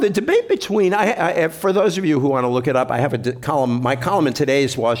now the debate between, for those of you who want to look it up, I have a column. My column in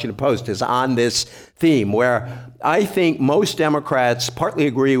today's Washington Post is on this theme, where I think most Democrats partly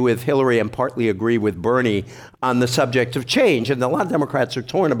agree with Hillary and partly agree with Bernie on the subject of change. And a lot of Democrats are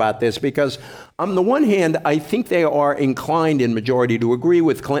torn about this because, on the one hand, I think they are inclined in majority to agree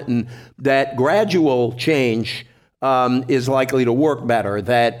with Clinton that gradual change is likely to work better,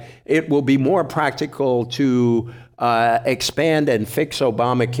 that it will be more practical to expand and fix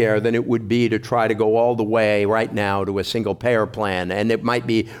Obamacare than it would be to try to go all the way right now to a single payer plan. And it might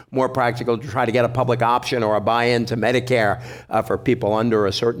be more practical to try to get a public option or a buy-in to Medicare for people under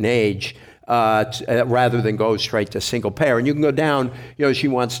a certain age rather than go straight to single payer. And you can go down, she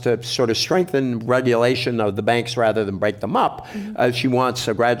wants to sort of strengthen regulation of the banks rather than break them up. She wants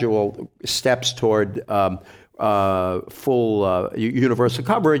gradual steps toward full universal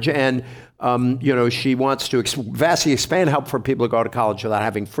coverage, and she wants to vastly expand help for people to go to college without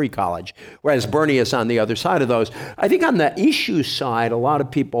having free college, whereas Bernie is on the other side of those. I think on the issue side, a lot of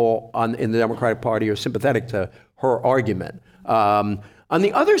people in the Democratic Party are sympathetic to her argument. On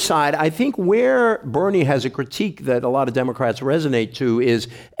the other side, I think where Bernie has a critique that a lot of Democrats resonate to is,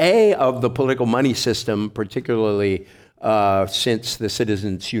 of the political money system, particularly since the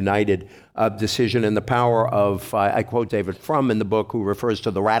Citizens United decision, and the power of, I quote David Frum in the book, who refers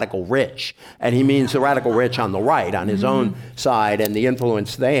to the radical rich. And he means the radical rich on the right, on his own side, and the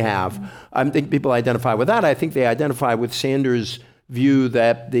influence they have. I think people identify with that. I think they identify with Sanders' view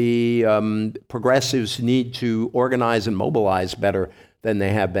that the progressives need to organize and mobilize better than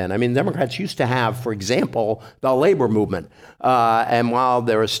they have been. I mean, Democrats used to have, for example, the labor movement. And while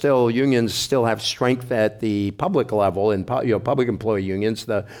there are still unions still have strength at the public level in public employee unions,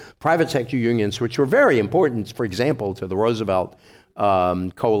 the private sector unions, which were very important, for example, to the Roosevelt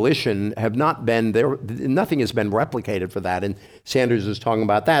coalition, have not been there. Nothing has been replicated for that. And Sanders is talking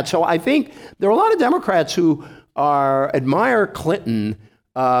about that. So I think there are a lot of Democrats who admire Clinton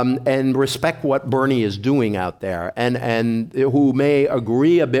and respect what Bernie is doing out there, and who may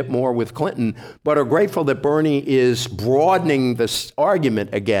agree a bit more with Clinton, but are grateful that Bernie is broadening this argument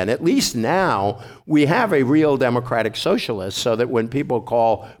again. At least now we have a real democratic socialist, so that when people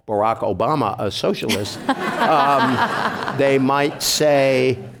call Barack Obama a socialist, they might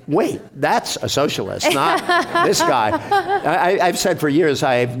say, wait, that's a socialist, not this guy. I've said for years,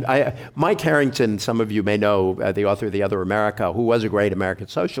 Mike Harrington, some of you may know, the author of The Other America, who was a great American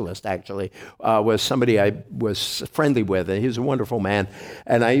socialist, actually, was somebody I was friendly with, and he was a wonderful man.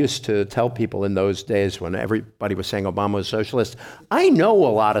 And I used to tell people in those days when everybody was saying Obama was socialist, I know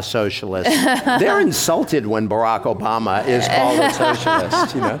a lot of socialists. They're insulted when Barack Obama is called a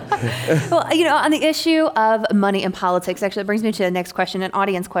socialist, Well, on the issue of money in politics, actually, it brings me to the next question, an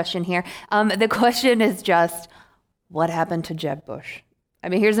audience question here. The question is just, what happened to Jeb Bush? I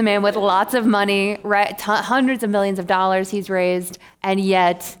mean, here's a man with lots of money, right? Hundreds of millions of dollars he's raised, and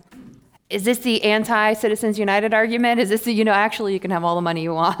yet, is this the anti-Citizens United argument? Is this the, actually you can have all the money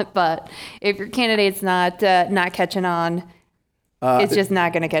you want, but if your candidate's not catching on, it's just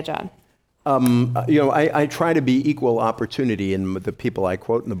not going to catch on? I try to be equal opportunity in the people I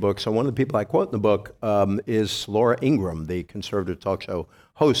quote in the book. So one of the people I quote in the book is Laura Ingraham, the conservative talk show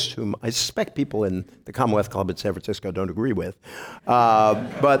host, whom I suspect people in the Commonwealth Club in San Francisco don't agree with.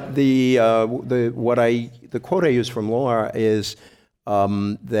 But the quote I use from Laura is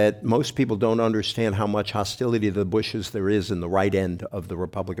that most people don't understand how much hostility to the Bushes there is in the right end of the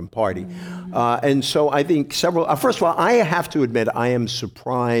Republican Party. And so I think first of all, I have to admit I am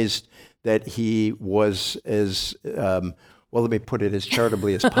surprised that he was as, let me put it as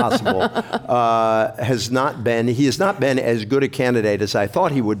charitably as possible, he has not been as good a candidate as I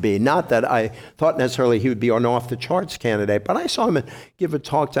thought he would be. Not that I thought necessarily he would be an off-the-charts candidate, but I saw him give a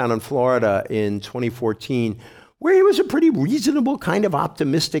talk down in Florida in 2014 where he was a pretty reasonable, kind of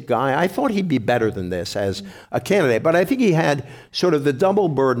optimistic guy. I thought he'd be better than this as a candidate, but I think he had sort of the double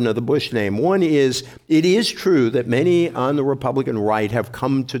burden of the Bush name. One is, it is true that many on the Republican right have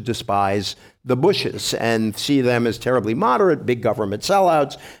come to despise the Bushes and see them as terribly moderate, big government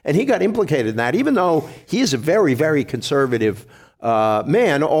sellouts, and he got implicated in that, even though he is a very, very conservative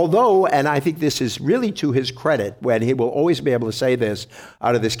man, although, and I think this is really to his credit, when he will always be able to say this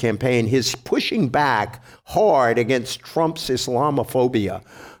out of this campaign, his pushing back hard against Trump's Islamophobia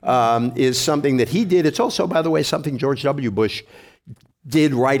is something that he did. It's also, by the way, something George W. Bush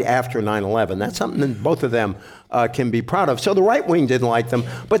did right after 9/11. That's something that both of them can be proud of. So the right wing didn't like them.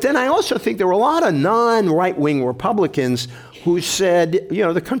 But then I also think there were a lot of non-right wing Republicans who said,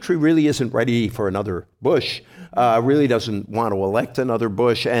 the country really isn't ready for another Bush. Really doesn't want to elect another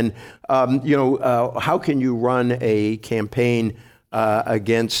Bush. And, how can you run a campaign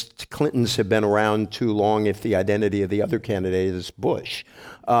against Clintons have been around too long if the identity of the other candidate is Bush?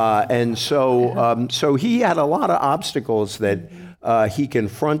 So he had a lot of obstacles that he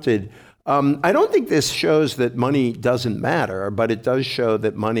confronted. I don't think this shows that money doesn't matter, but it does show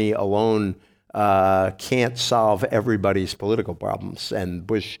that money alone can't solve everybody's political problems. And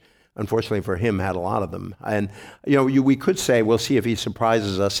Bush, unfortunately for him, had a lot of them. And, we could say, we'll see if he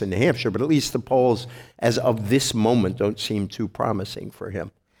surprises us in New Hampshire, but at least the polls, as of this moment, don't seem too promising for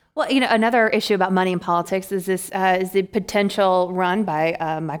him. Well, another issue about money in politics is is the potential run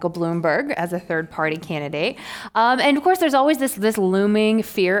by Michael Bloomberg as a third-party candidate, and of course, there's always this looming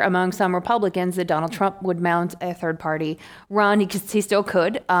fear among some Republicans that Donald Trump would mount a third-party run. He still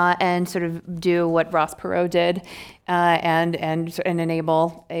could, and sort of do what Ross Perot did, and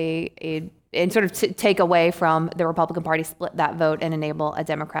enable and sort of take away from the Republican Party, split that vote, and enable a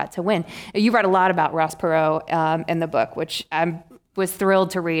Democrat to win. You read a lot about Ross Perot in the book, which I was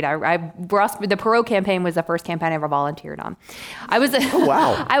thrilled to read. The Perot campaign was the first campaign I ever volunteered on. I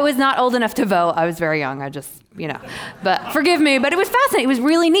was not old enough to vote. I was very young. I just, but forgive me. But it was fascinating. It was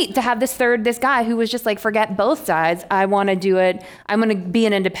really neat to have this guy who was just like, forget both sides. I want to do it. I'm going to be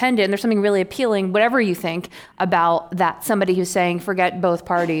an independent. And there's something really appealing, whatever you think about that. Somebody who's saying, forget both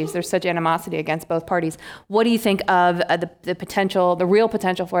parties. There's such animosity against both parties. What do you think of the real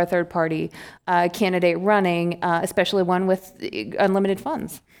potential for a third party candidate running, especially one with unlimited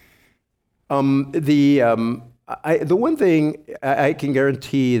funds? The one thing I can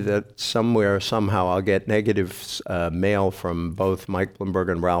guarantee that somewhere, somehow, I'll get negative mail from both Mike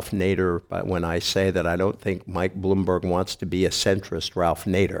Bloomberg and Ralph Nader when I say that I don't think Mike Bloomberg wants to be a centrist Ralph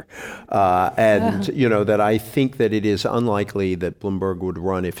Nader. And, that I think that it is unlikely that Bloomberg would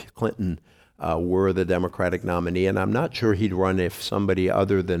run if Clinton were the Democratic nominee. And I'm not sure he'd run if somebody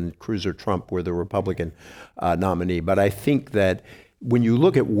other than Cruz or Trump were the Republican nominee. But I think that when you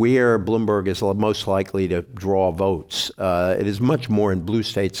look at where Bloomberg is most likely to draw votes, it is much more in blue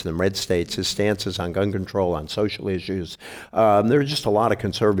states than red states. His stances on gun control, on social issues. There are just a lot of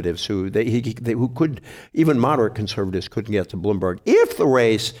conservatives who could, even moderate conservatives, couldn't get to Bloomberg. If the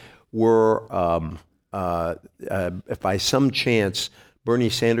race were, if by some chance, Bernie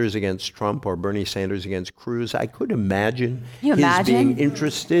Sanders against Trump or Bernie Sanders against Cruz, I could imagine being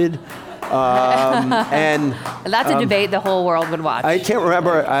interested. And that's a debate the whole world would watch. I can't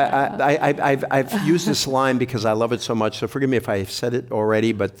remember. I've used this line because I love it so much. So forgive me if I said it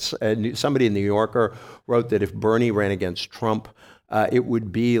already. But somebody in the New Yorker wrote that if Bernie ran against Trump, it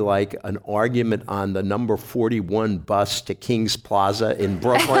would be like an argument on the number 41 bus to King's Plaza in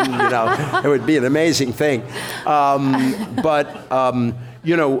Brooklyn. It would be an amazing thing. On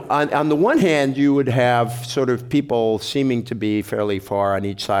the one hand, you would have sort of people seeming to be fairly far on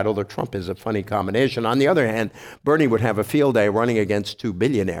each side, although Trump is a funny combination. On the other hand, Bernie would have a field day running against two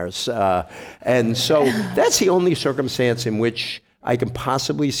billionaires. And so that's the only circumstance in which I can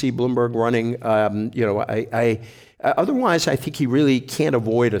possibly see Bloomberg running. Otherwise, I think he really can't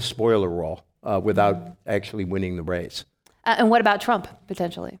avoid a spoiler role without actually winning the race. And what about Trump,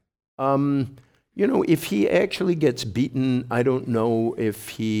 potentially? If he actually gets beaten, I don't know if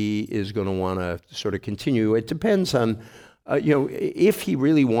he is going to want to sort of continue. It depends on, if he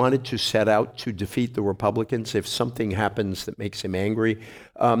really wanted to set out to defeat the Republicans, if something happens that makes him angry.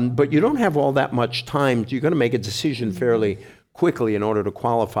 But you don't have all that much time. You're going to make a decision fairly quickly in order to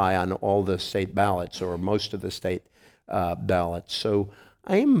qualify on all the state ballots or most of the state ballots. So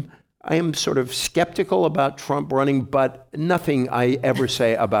I am sort of skeptical about Trump running, but nothing I ever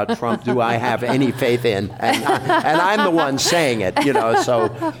say about Trump do I have any faith in. And I'm the one saying it, so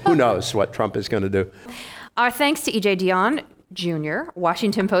who knows what Trump is going to do. Our thanks to E.J. Dionne Jr.,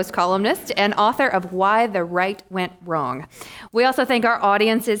 Washington Post columnist and author of Why the Right Went Wrong. We also thank our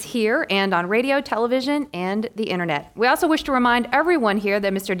audiences here and on radio, television, and the internet. We also wish to remind everyone here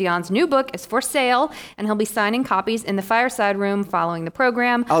that Mr. Dionne's new book is for sale, and he'll be signing copies in the fireside room following the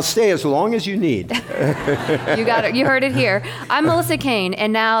program. I'll stay as long as you need. You got it. You heard it here. I'm Melissa Kane,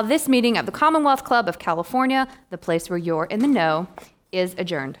 and now this meeting of the Commonwealth Club of California, the place where you're in the know, is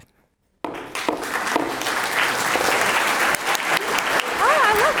adjourned.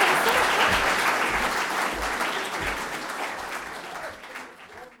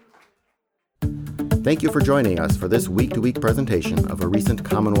 Thank you for joining us for this week-to-week presentation of a recent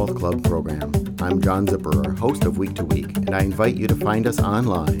Commonwealth Club program. I'm John Zipperer, host of Week to Week, and I invite you to find us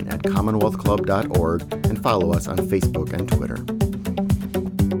online at commonwealthclub.org and follow us on Facebook and Twitter.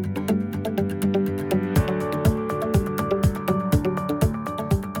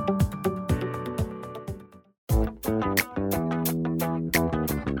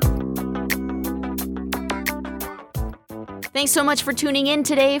 Thanks so much for tuning in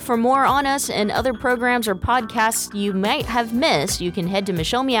today. For more on us and other programs or podcasts you might have missed, you can head to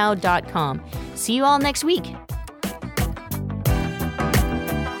michellemeow.com. See you all next week.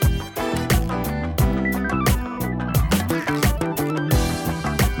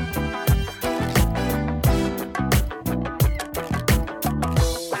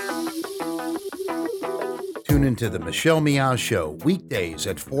 Tune into the Michelle Meow Show weekdays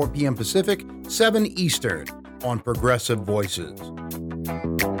at 4 p.m. Pacific, 7 Eastern on Progressive Voices.